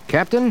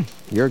 Captain,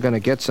 you're going to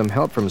get some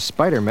help from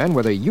Spider-Man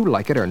whether you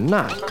like it or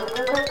not.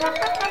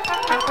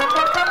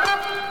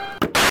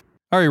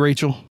 All right,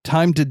 Rachel,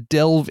 time to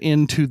delve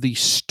into the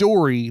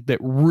story that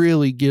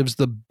really gives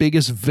the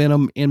biggest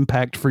Venom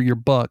impact for your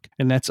buck,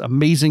 and that's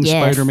Amazing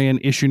Spider-Man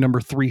issue number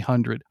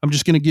 300. I'm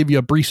just going to give you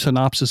a brief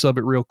synopsis of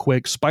it real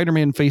quick.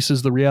 Spider-Man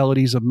faces the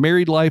realities of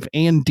married life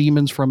and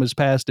demons from his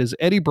past as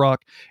Eddie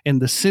Brock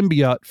and the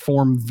symbiote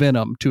form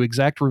Venom to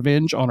exact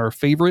revenge on our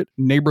favorite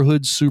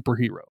neighborhood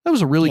superhero. That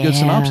was a really good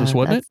synopsis,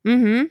 wasn't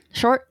it?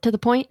 Short, to the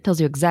point, tells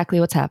you exactly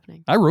what's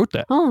happening. I wrote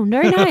that. Oh,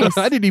 very nice.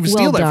 I didn't even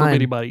steal that from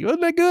anybody. Wasn't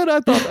that good?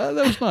 I thought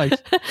that was nice.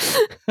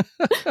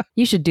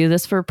 You should do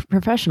this for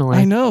professionally.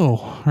 I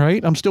know,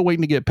 right? I'm still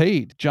waiting to get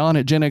paid. John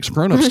at Gen X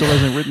Grown Up still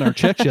hasn't written our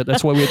checks yet.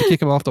 That's why we had to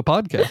kick him off the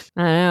podcast.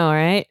 I know,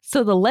 right?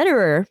 So the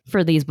letterer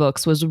for these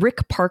books was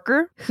Rick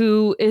Parker,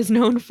 who is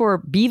known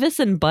for Beavis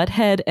and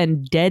Butthead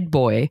and Dead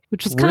Boy,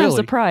 which was kind of a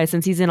surprise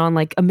since he's in on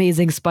like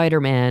Amazing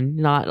Spider-Man,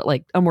 not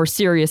like a more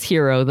serious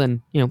hero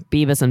than,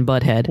 Beavis and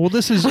Butthead. Well,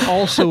 this is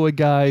also a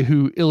guy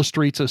who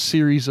illustrates a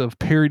series of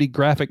parody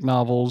graphic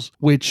novels,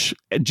 which,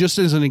 just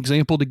as an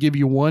example to give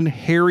you one,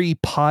 Harry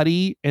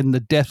Potty and the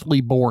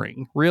Deathly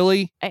Boring.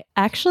 Really? I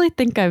actually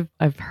think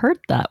I've heard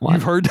that one.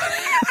 You've heard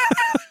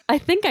I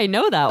think I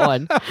know that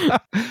one.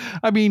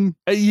 I mean,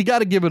 you got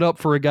to give it up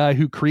for a guy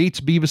who creates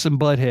Beavis and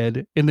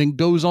Butthead and then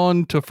goes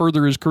on to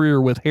further his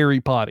career with Harry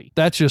Potty.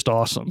 That's just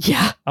awesome.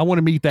 Yeah. I want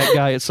to meet that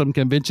guy at some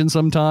convention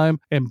sometime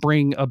and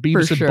bring a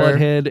Beavis and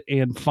Butthead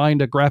and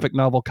find a graphic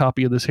novel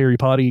copy of this Harry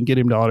Potty and get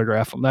him to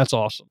autograph him. That's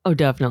awesome. Oh,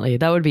 definitely.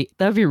 That would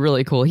be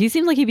really cool. He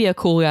seems like he'd be a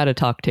cool guy to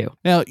talk to.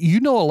 Now, you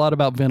know a lot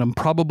about Venom,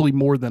 probably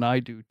more than I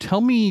do.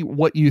 Tell me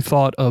what you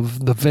thought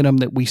of the Venom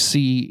that we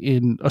see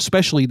in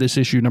especially this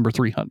issue number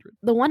 300.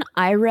 The one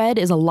I read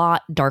is a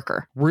lot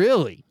darker.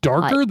 Really?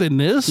 Darker than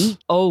this?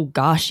 Oh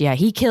gosh, yeah.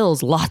 He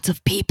kills lots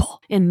of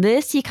people. In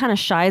this, he kind of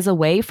shies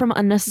away from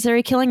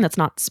unnecessary killing. That's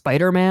not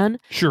Spider-Man.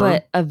 Sure.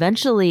 But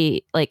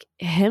eventually, like,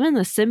 him and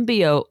the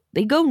symbiote,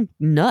 they go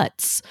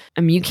nuts.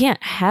 I mean, you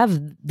can't have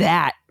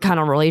that kind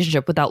of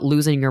relationship without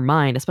losing your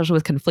mind, especially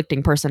with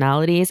conflicting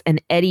personalities.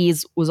 And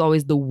Eddie's was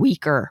always the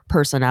weaker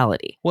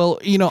personality. Well,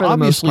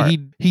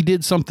 obviously he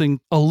did something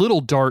a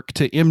little dark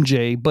to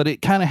MJ, but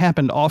it kind of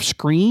happened off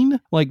screen,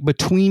 like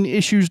between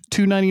issues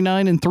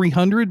 299 and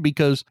 300,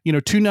 because,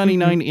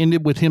 299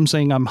 ended with him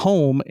saying, "I'm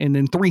home." And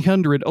then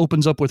 300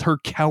 opens up with her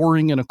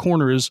cowering in a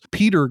corner as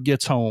Peter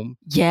gets home.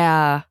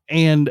 Yeah.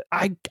 And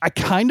I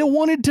kind of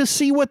wanted to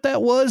see what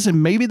that was,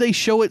 and maybe they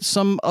show it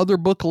some other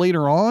book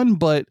later on,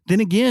 but then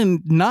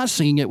again, not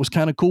seeing it was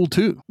kind of cool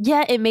too.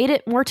 Yeah, it made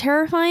it more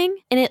terrifying,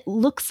 and it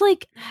looks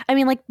like, I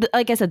mean,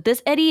 like I said,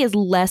 this Eddie is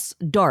less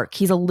dark.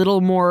 He has a little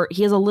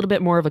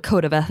bit more of a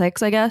code of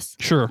ethics, I guess.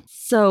 Sure.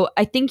 So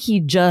I think he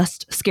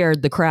just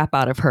scared the crap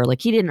out of her.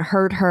 Like, he didn't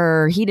hurt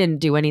her. He didn't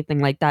do anything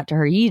like that to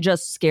her. He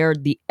just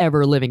scared the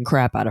ever-living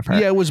crap out of her.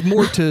 Yeah, it was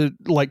more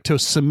to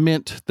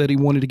cement that he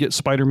wanted to get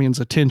Spider-Man's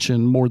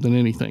attention more than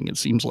anything, it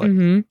seems like.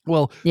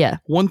 Well, Yeah.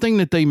 one thing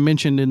that they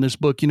mentioned in this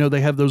book,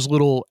 they have those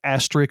little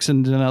asterisks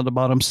and then at the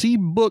bottom, see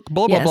book,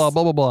 blah, blah, Yes. blah,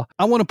 blah, blah, blah.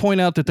 I want to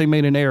point out that they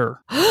made an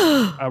error.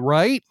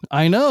 Right?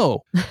 I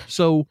know.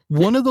 So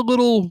one of the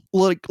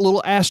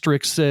little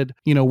asterisks said,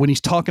 when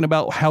he's talking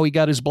about how he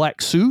got his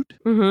black suit,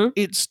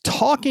 it's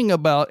talking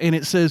about, and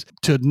it says,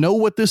 to know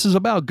what this is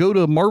about, go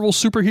to Marvel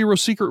Superhero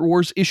Secret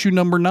Wars issue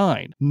number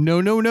 9. No,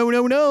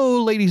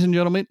 ladies and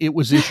gentlemen, it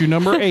was issue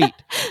number 8.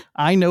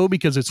 I know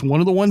because it's one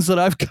of the ones that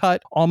I've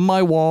got on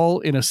my wall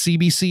in a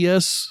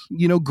CBCS,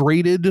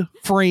 graded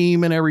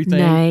frame and everything.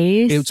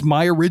 Nice. It's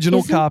my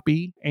original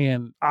copy,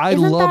 and I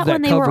Isn't love that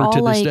when they cover were all,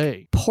 to this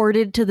day.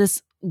 ported to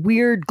this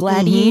weird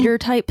gladiator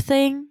type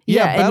thing?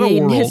 Yeah, and Battle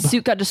then World. his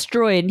suit got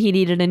destroyed and he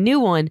needed a new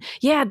one.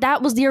 Yeah,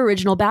 that was the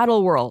original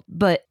Battle World.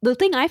 But the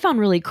thing I found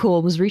really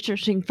cool was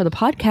researching for the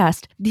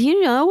podcast. Do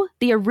you know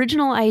the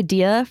original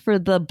idea for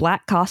the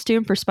black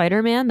costume for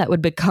Spider-Man that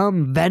would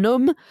become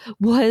Venom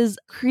was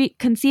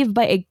conceived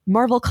by a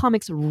Marvel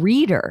Comics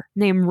reader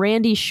named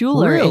Randy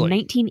Schuler in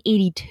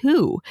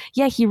 1982.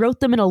 Yeah, he wrote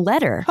them in a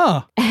letter.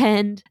 Huh.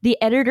 And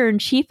the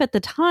editor-in-chief at the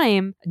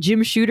time,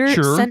 Jim Shooter,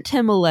 sent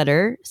him a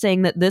letter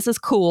saying that this is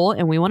cool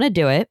and we want to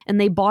do it.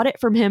 And they bought it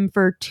from him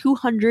for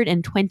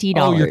 $220.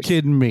 Oh, you're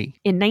kidding me.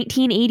 In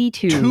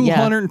 1982.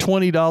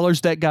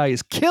 $220. That guy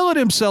is killing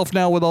himself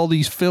now with all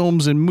these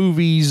films and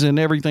movies and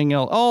everything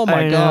else. Oh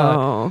my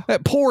God.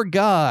 That poor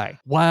guy.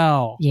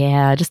 Wow.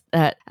 Yeah, just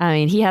that. I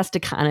mean, he has to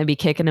kind of be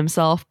kicking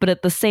himself. But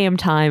at the same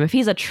time, if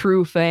he's a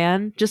true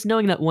fan, just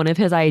knowing that one of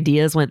his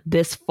ideas went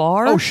this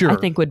far, I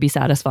think would be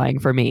satisfying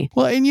for me.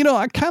 Well, and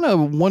I kind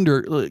of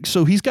wonder,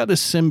 so he's got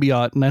this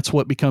symbiote and that's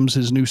what becomes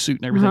his new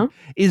suit and everything.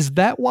 Is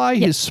that why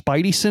his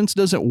Spidey sense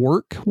doesn't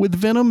work with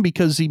Venom?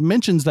 Because he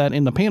mentions that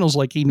in the panels,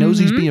 like he knows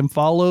he's being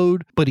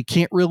followed, but he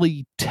can't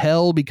really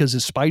tell because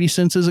his Spidey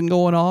sense isn't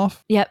going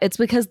off. Yeah, it's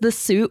because the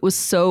suit was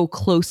so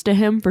close to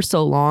him for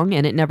so long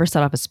and it never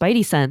set off a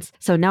Spidey sense.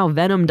 So now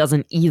Venom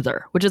doesn't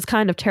either, which is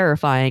kind of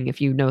terrifying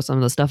if you know some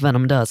of the stuff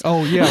Venom does.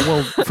 Oh, yeah.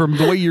 Well, from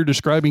the way you're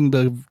describing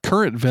the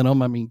current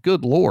Venom, I mean,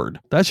 good Lord,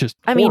 that's just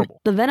horrible. I mean,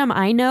 the Venom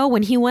I know,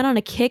 when he went on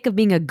a kick of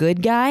being a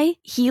good guy,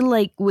 he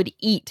would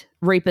eat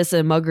rapists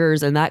and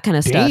muggers and that kind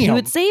of stuff. He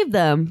would save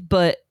them,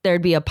 but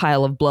there'd be a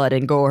pile of blood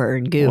and gore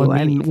and goo. Well,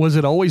 I mean, was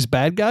it always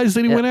bad guys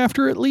that he went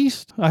after at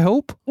least? I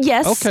hope.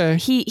 Yes. Okay.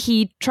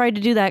 He tried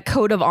to do that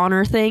code of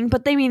honor thing,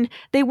 but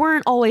they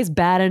weren't always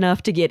bad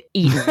enough to get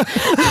eaten.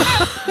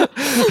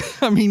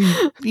 I mean,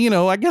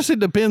 I guess it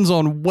depends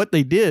on what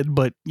they did,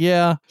 but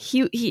yeah.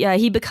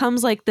 He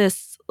becomes like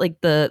this, like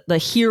the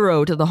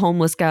hero to the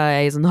homeless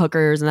guys and the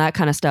hookers and that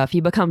kind of stuff.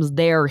 He becomes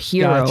their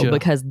hero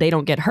because they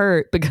don't get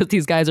hurt because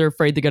these guys are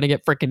afraid they're going to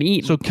get freaking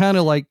eaten. So kind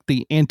of like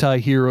the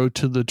anti-hero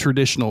to the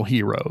traditional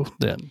hero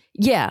then.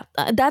 Yeah,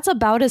 that's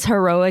about as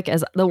heroic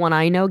as the one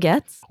I know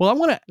gets. Well, I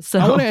want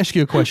to ask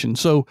you a question.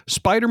 So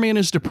Spider-Man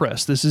is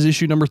depressed. This is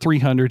issue number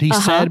 300.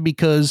 He's sad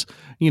because,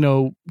 he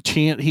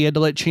had to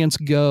let Chance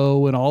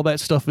go and all that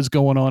stuff is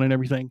going on and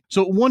everything.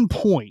 So at one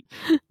point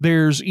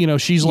there's,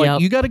 she's like,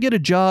 you got to get a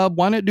job.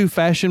 Why not do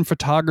fashion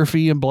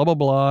photography and blah, blah,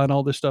 blah and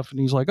all this stuff. And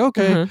he's like,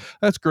 okay,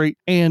 that's great.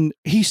 And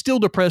he's still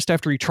depressed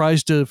after he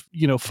tries to,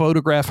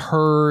 photograph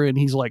her. And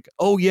he's like,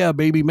 oh yeah,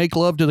 baby, make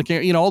love to the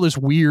camera. All this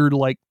weird,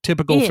 like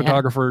typical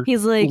photographer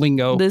he's like,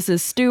 lingo. This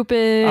is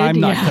stupid. I'm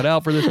not cut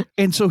out for this.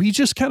 And so he's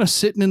just kind of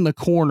sitting in the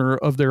corner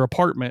of their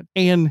apartment.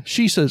 And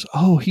she says,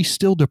 oh, he's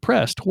still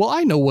depressed. Well,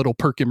 I know what'll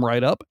perk him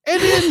right up.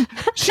 And then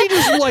she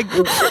just like,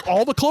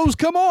 all the clothes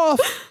come off.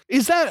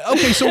 Is that,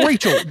 okay, so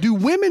Rachel, do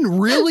women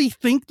really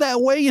think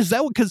that way? Is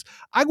that what, because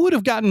I would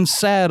have gotten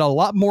sad a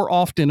lot more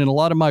often in a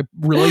lot of my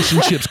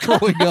relationships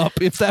growing up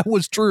if that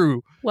was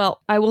true.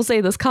 Well, I will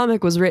say this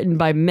comic was written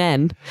by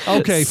men.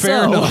 Okay,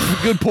 fair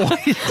enough. Good point.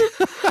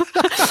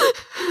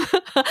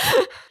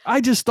 I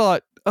just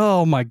thought,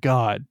 oh my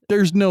God,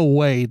 there's no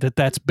way that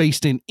that's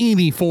based in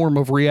any form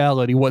of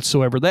reality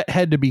whatsoever. That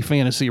had to be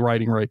fantasy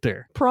writing right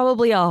there.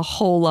 Probably a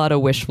whole lot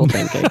of wishful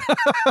thinking.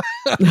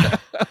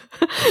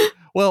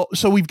 Well,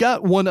 so we've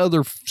got one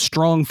other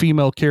strong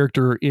female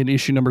character in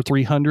issue number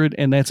 300,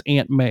 and that's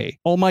Aunt May.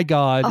 Oh my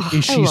God,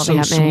 is she so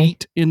Aunt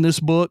sweet in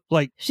this book?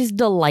 Like, she's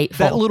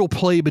delightful. That little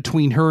play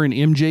between her and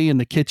MJ in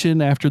the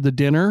kitchen after the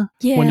dinner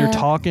when they're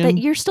talking. But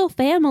you're still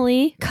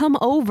family. Come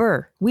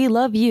over. We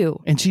love you.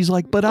 And she's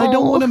like, but I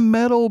don't want to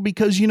meddle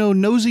because,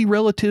 nosy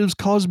relatives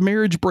cause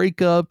marriage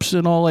breakups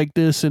and all like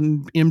this.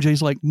 And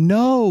MJ's like,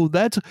 no,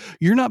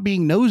 you're not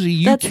being nosy.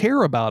 You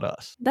care about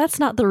us. That's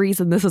not the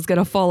reason this is going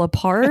to fall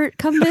apart.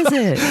 Come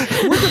visit.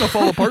 We're going to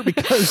fall apart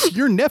because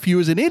your nephew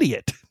is an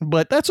idiot,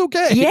 but that's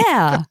okay.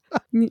 Yeah.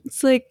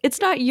 It's like,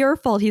 it's not your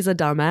fault he's a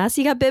dumbass.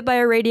 He got bit by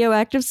a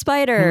radioactive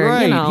spider.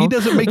 Right. He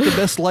doesn't make the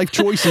best life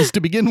choices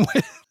to begin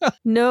with.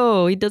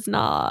 No, he does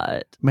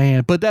not.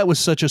 Man, but that was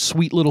such a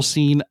sweet little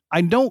scene.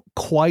 I don't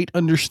quite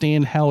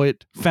understand how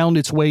it found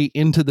its way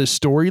into the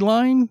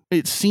storyline.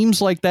 It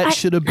seems like that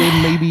should have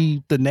been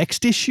maybe the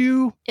next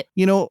issue.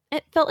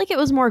 It felt like it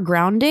was more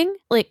grounding.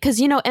 Like, because,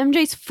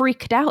 MJ's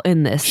freaked out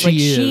in this.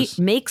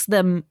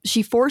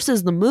 She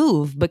forces the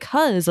move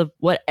because of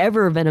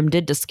whatever Venom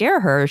did to scare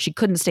her, she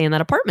couldn't stay in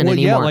that apartment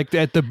anymore. Yeah, like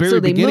at the very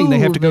beginning, they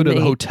have to go to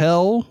the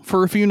hotel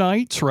for a few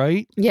nights,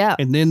 right? Yeah.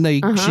 And then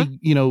she,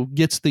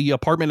 gets the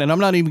apartment. And I'm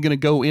not even going to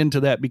go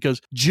into that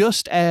because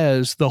just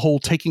as the whole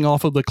taking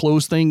off of the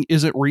clothes thing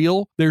isn't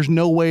real, there's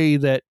no way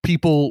that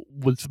people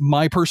with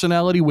my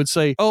personality would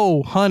say,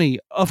 oh, honey,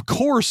 of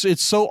course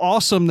it's so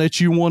awesome that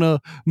you want to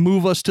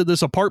move us to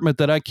this apartment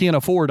that I can't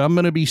afford. I'm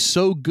going to be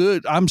so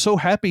good. I'm so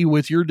happy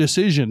with your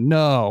decision.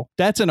 No,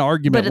 that's an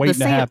argument waiting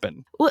to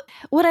happen.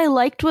 What I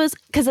liked was,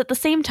 because at the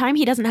same time,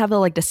 he doesn't have a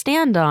leg to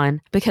stand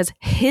on because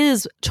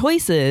his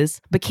choices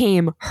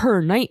became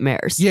her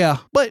nightmares. Yeah,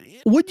 but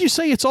would you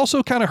say it's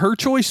also kind of her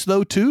choice,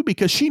 though, too?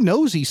 Because she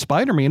knows he's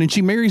Spider-Man and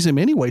she marries him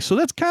anyway. So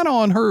that's kind of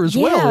on her as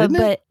well, isn't it?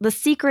 But the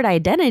secret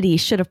identity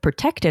should have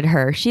protected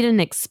her. She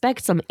didn't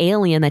expect some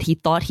alien that he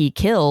thought he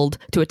killed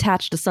to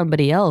attach to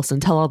somebody else and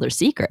tell all their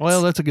secrets.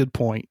 Well, that's a good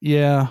point.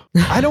 Yeah.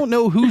 I don't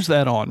know who's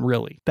that on,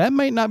 really. That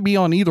might not be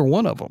on either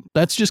one of them.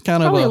 That's just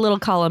kind Probably of a little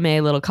column A,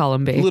 little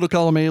column B. Little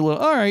column A,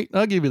 all right,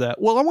 I'll give you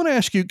that. Well, I want to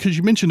ask you, because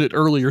you mentioned it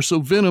earlier.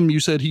 So Venom, you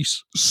said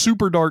he's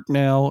super dark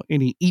now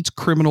and he eats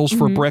criminals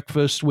for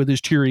breakfast with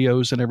his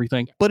Cheerios and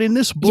everything. But in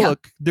this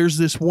book, there's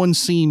this one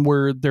scene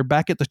where they're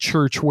back at the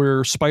church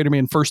where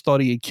Spider-Man first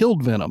thought he had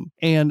killed Venom.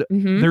 And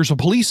there's a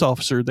police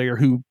officer there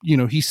who,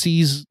 he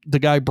sees the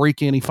guy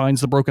break in, he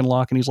finds the broken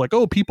lock and he's like,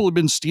 oh, people have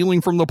been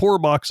stealing from the poor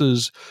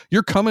boxes.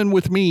 You're coming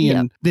with me. Yep.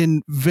 And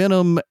then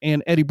Venom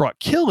and Eddie Brock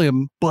kill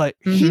him, but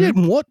he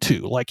didn't want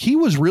to. Like, he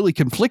was really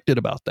conflicted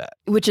about that.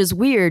 Which is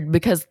weird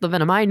because the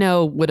Venom I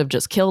know would have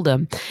just killed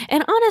him.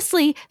 And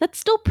honestly, that's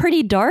still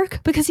pretty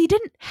dark because he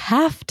didn't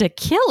have to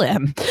kill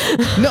him.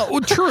 No,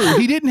 true.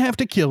 He didn't have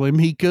to kill him.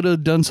 He could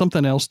have done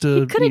something else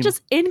to... He could have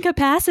just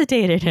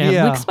incapacitated him.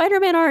 Yeah. Like,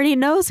 Spider-Man already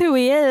knows who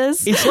he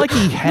is. It's like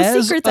he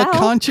has a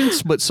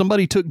conscience, but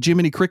somebody took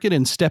Jiminy Cricket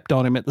and stepped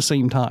on him at the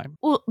same time.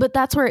 Well, but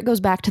that's where it goes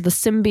back to the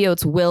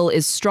symbiote's will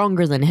is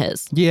stronger than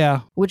his.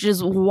 Yeah. Which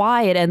is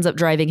why it ends up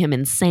driving him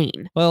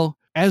insane. Well,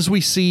 as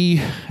we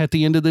see at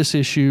the end of this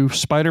issue,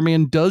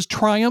 Spider-Man does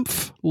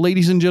triumph,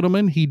 ladies and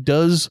gentlemen. He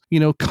does,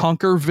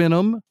 conquer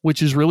Venom,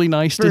 which is really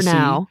nice to see.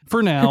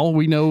 For now,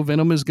 we know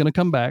Venom is going to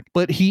come back.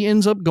 But he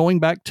ends up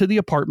going back to the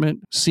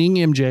apartment, seeing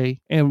MJ,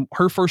 and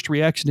her first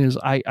reaction is,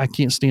 I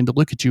can't stand to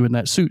look at you in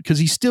that suit, because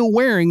he's still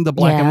wearing the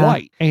black and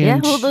white.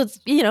 And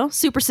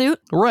super suit.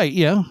 Right,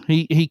 yeah.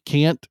 He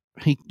can't.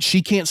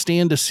 She can't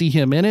stand to see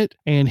him in it,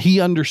 and he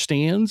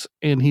understands,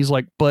 and he's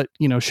like, but,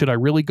 should I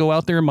really go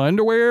out there in my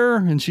underwear?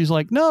 And she's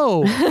like,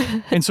 no.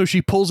 And so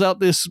she pulls out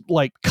this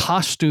like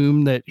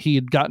costume that he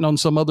had gotten on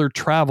some other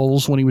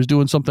travels when he was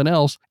doing something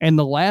else. And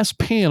the last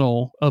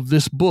panel of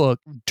this book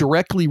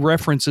directly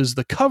references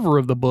the cover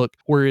of the book,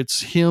 where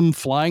it's him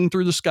flying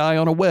through the sky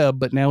on a web,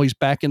 but now he's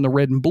back in the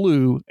red and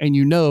blue, and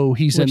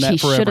he's in that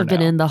forever. He should have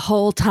been in the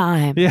whole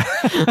time. Yeah.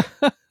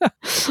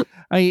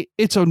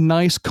 It's a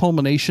nice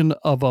culmination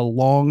of a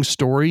long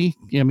story.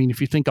 I mean,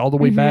 if you think all the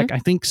way back, I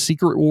think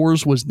Secret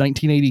Wars was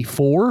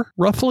 1984,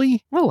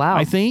 roughly. Oh, wow.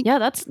 I think. Yeah,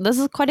 this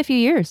is quite a few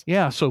years.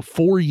 Yeah, so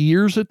 4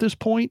 years at this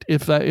point,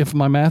 if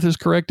my math is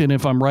correct, and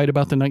if I'm right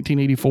about the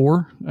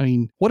 1984. I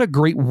mean, what a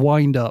great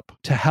wind up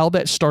to how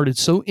that started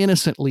so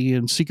innocently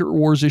in Secret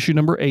Wars issue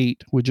number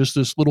 8, with just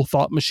this little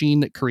thought machine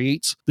that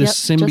creates this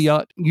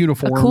symbiote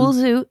uniform. A cool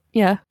suit.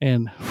 Yeah.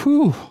 And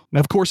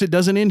of course, it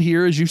doesn't end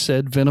here. As you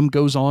said, Venom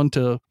goes on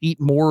to eat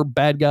more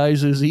bad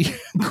guys as he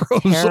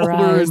grows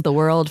older. The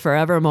world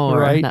forevermore.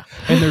 Right. No.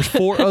 And there's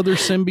 4 other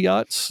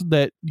symbiotes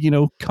that,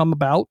 come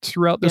about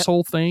throughout this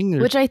whole thing.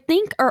 Which I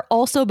think are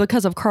also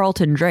because of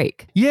Carlton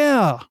Drake.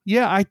 Yeah.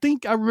 Yeah. I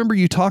think I remember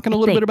you talking a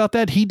little bit about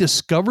that. He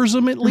discovers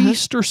them at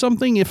least or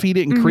something. If he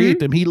didn't create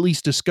them, he at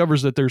least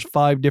discovers that there's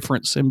 5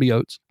 different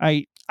symbiotes.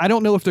 I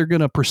don't know if they're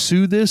going to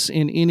pursue this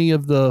in any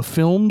of the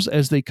films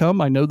as they come.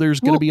 I know there's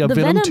going to be a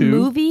Venom 2. The Venom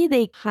movie,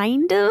 they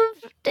kind of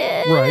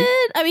did.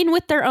 Right. I mean,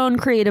 with their own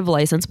creative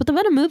license, but the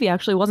Venom movie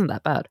actually wasn't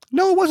that bad.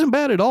 No, it wasn't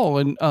bad at all.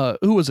 And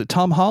who was it?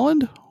 Tom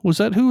Holland? Was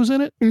that who was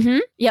in it? Mm-hmm.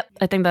 Yep.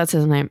 I think that's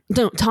his name.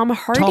 No, Tom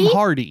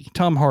Hardy?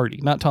 Tom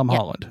Hardy, not Tom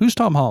Holland. Who's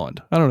Tom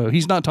Holland? I don't know.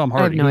 He's not Tom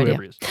Hardy. I have no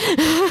idea.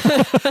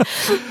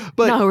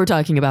 But not who we're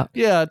talking about.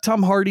 Yeah,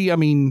 Tom Hardy. I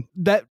mean,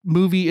 that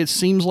movie, it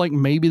seems like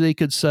maybe they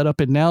could set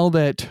up, and now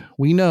that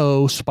we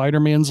know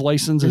Spider-Man's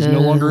license is no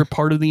longer a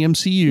part of the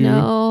MCU.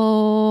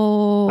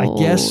 No. I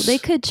guess they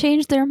could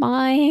change their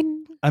mind.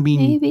 I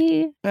mean,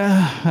 maybe.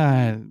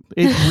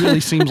 It really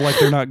seems like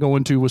they're not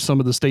going to with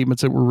some of the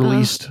statements that were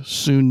released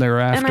soon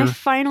thereafter. And I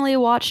finally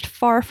watched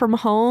Far From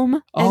Home,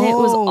 and it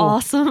was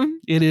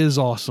awesome. It is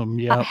awesome,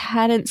 yeah. I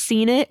hadn't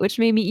seen it, which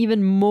made me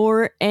even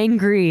more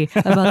angry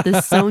about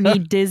this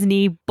Sony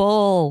Disney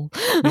bull.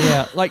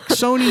 Yeah, like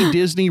Sony,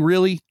 Disney,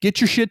 really,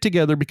 get your shit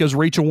together, because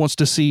Rachel wants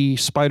to see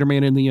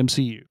Spider-Man in the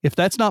MCU. If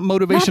that's not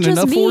motivation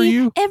enough for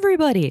you,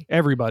 everybody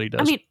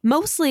does. I mean,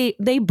 mostly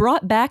they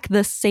brought back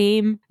the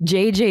same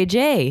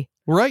JJJ.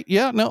 Right.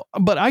 Yeah. No,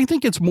 but I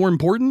think it's more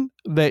important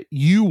that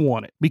you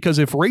want it, because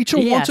if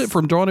Rachel wants it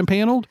from Drawn and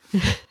Paneled,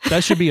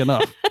 that should be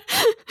enough.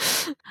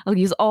 I'll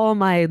use all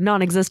my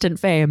non-existent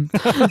fame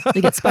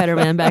to get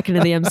Spider-Man back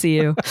into the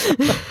MCU.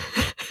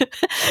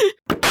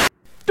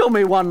 Do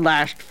me one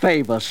last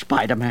favor,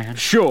 Spider-Man.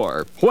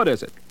 Sure. What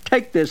is it?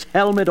 Take this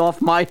helmet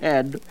off my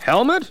head.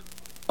 Helmet?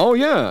 Oh,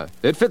 yeah.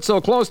 It fits so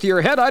close to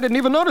your head, I didn't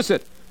even notice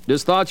it.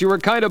 Just thought you were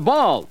kind of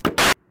bald.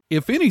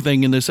 If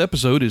anything in this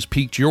episode has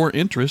piqued your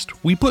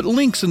interest, we put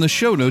links in the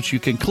show notes you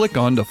can click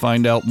on to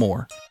find out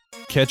more.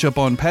 Catch up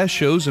on past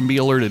shows and be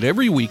alerted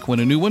every week when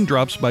a new one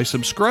drops by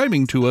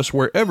subscribing to us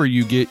wherever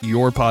you get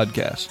your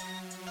podcasts.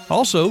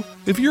 Also,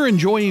 if you're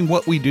enjoying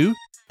what we do,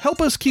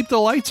 help us keep the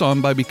lights on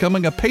by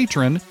becoming a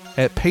patron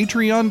at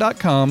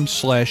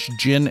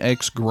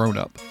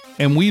patreon.com/GenXGrownUp.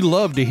 And we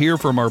love to hear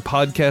from our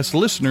podcast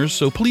listeners,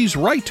 so please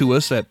write to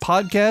us at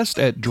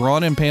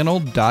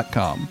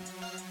podcast@drawnandpaneled.com.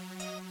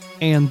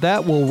 And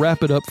that will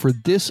wrap it up for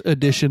this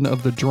edition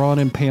of the Drawn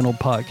and Paneled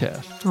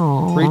podcast.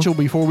 Aww. Rachel,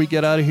 before we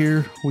get out of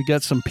here, we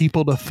got some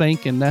people to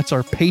thank, and that's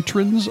our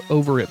patrons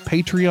over at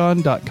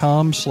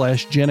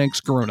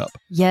patreon.com/GenXGrownUp.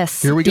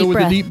 Yes. Here we go with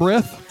breath. a deep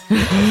breath.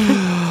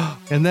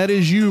 And that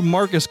is you,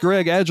 Marcus,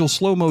 Greg, Agile,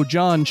 Slow-Mo,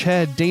 John,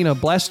 Chad, Dana,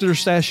 Blaster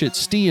Stashit,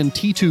 Stian,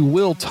 T2,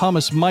 Will,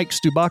 Thomas, Mike,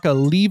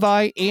 Stubaka,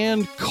 Levi,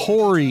 and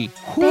Corey.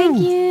 Thank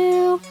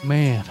you.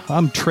 Man,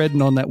 I'm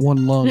treading on that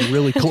one lung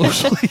really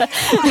closely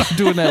when I'm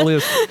doing that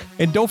list.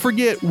 And don't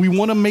forget, we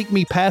want to make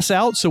me pass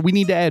out, so we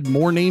need to add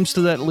more names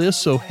to that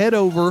list. So head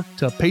over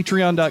to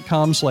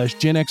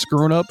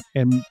patreon.com/GenXGrownUp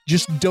and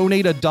just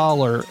donate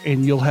 $1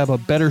 and you'll have a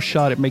better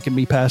shot at making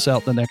me pass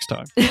out the next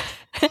time.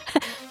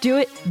 Do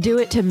it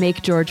to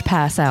make George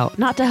pass out,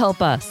 not to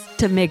help us,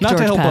 to make Not George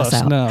to help pass us,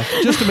 out. no.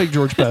 Just to make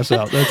George pass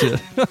out. That's it.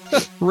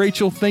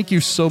 Rachel, thank you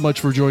so much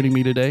for joining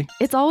me today.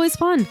 It's always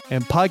fun.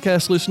 And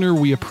podcast listener,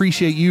 we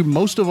appreciate you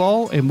most of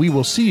all, and we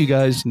will see you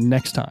guys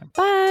next time.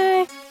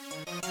 Bye.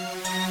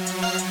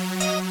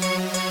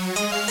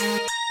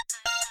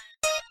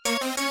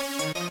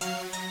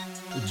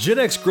 Gen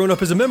X Grown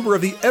Up is a member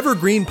of the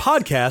Evergreen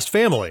Podcast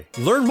family.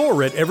 Learn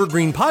more at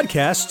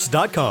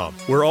evergreenpodcasts.com.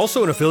 We're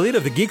also an affiliate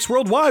of the Geeks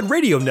Worldwide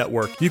Radio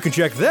Network. You can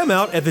check them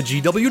out at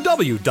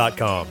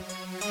thegww.com.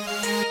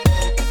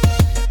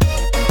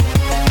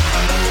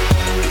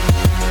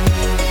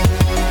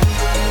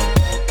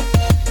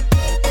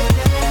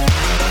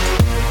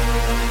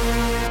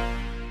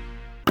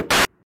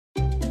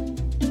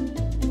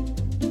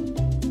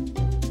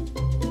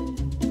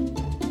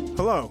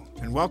 Hello,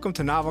 and welcome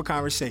to Novel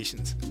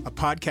Conversations, a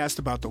podcast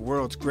about the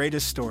world's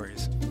greatest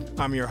stories.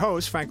 I'm your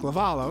host, Frank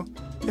Lavallo,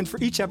 and for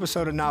each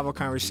episode of Novel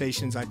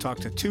Conversations, I talk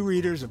to two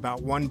readers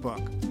about one book.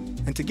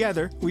 And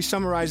together, we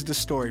summarize the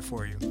story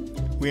for you.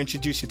 We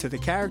introduce you to the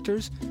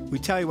characters, we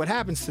tell you what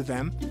happens to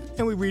them,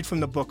 and we read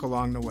from the book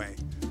along the way.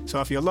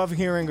 So if you love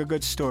hearing a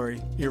good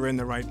story, you're in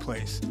the right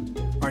place.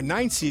 Our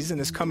 9th season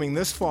is coming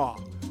this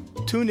fall.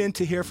 Tune in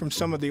to hear from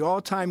some of the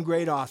all-time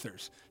great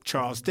authors,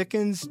 Charles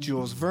Dickens,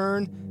 Jules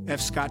Verne, F.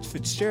 Scott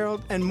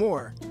Fitzgerald, and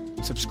more.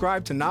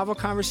 Subscribe to Novel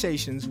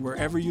Conversations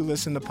wherever you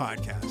listen to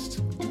podcasts.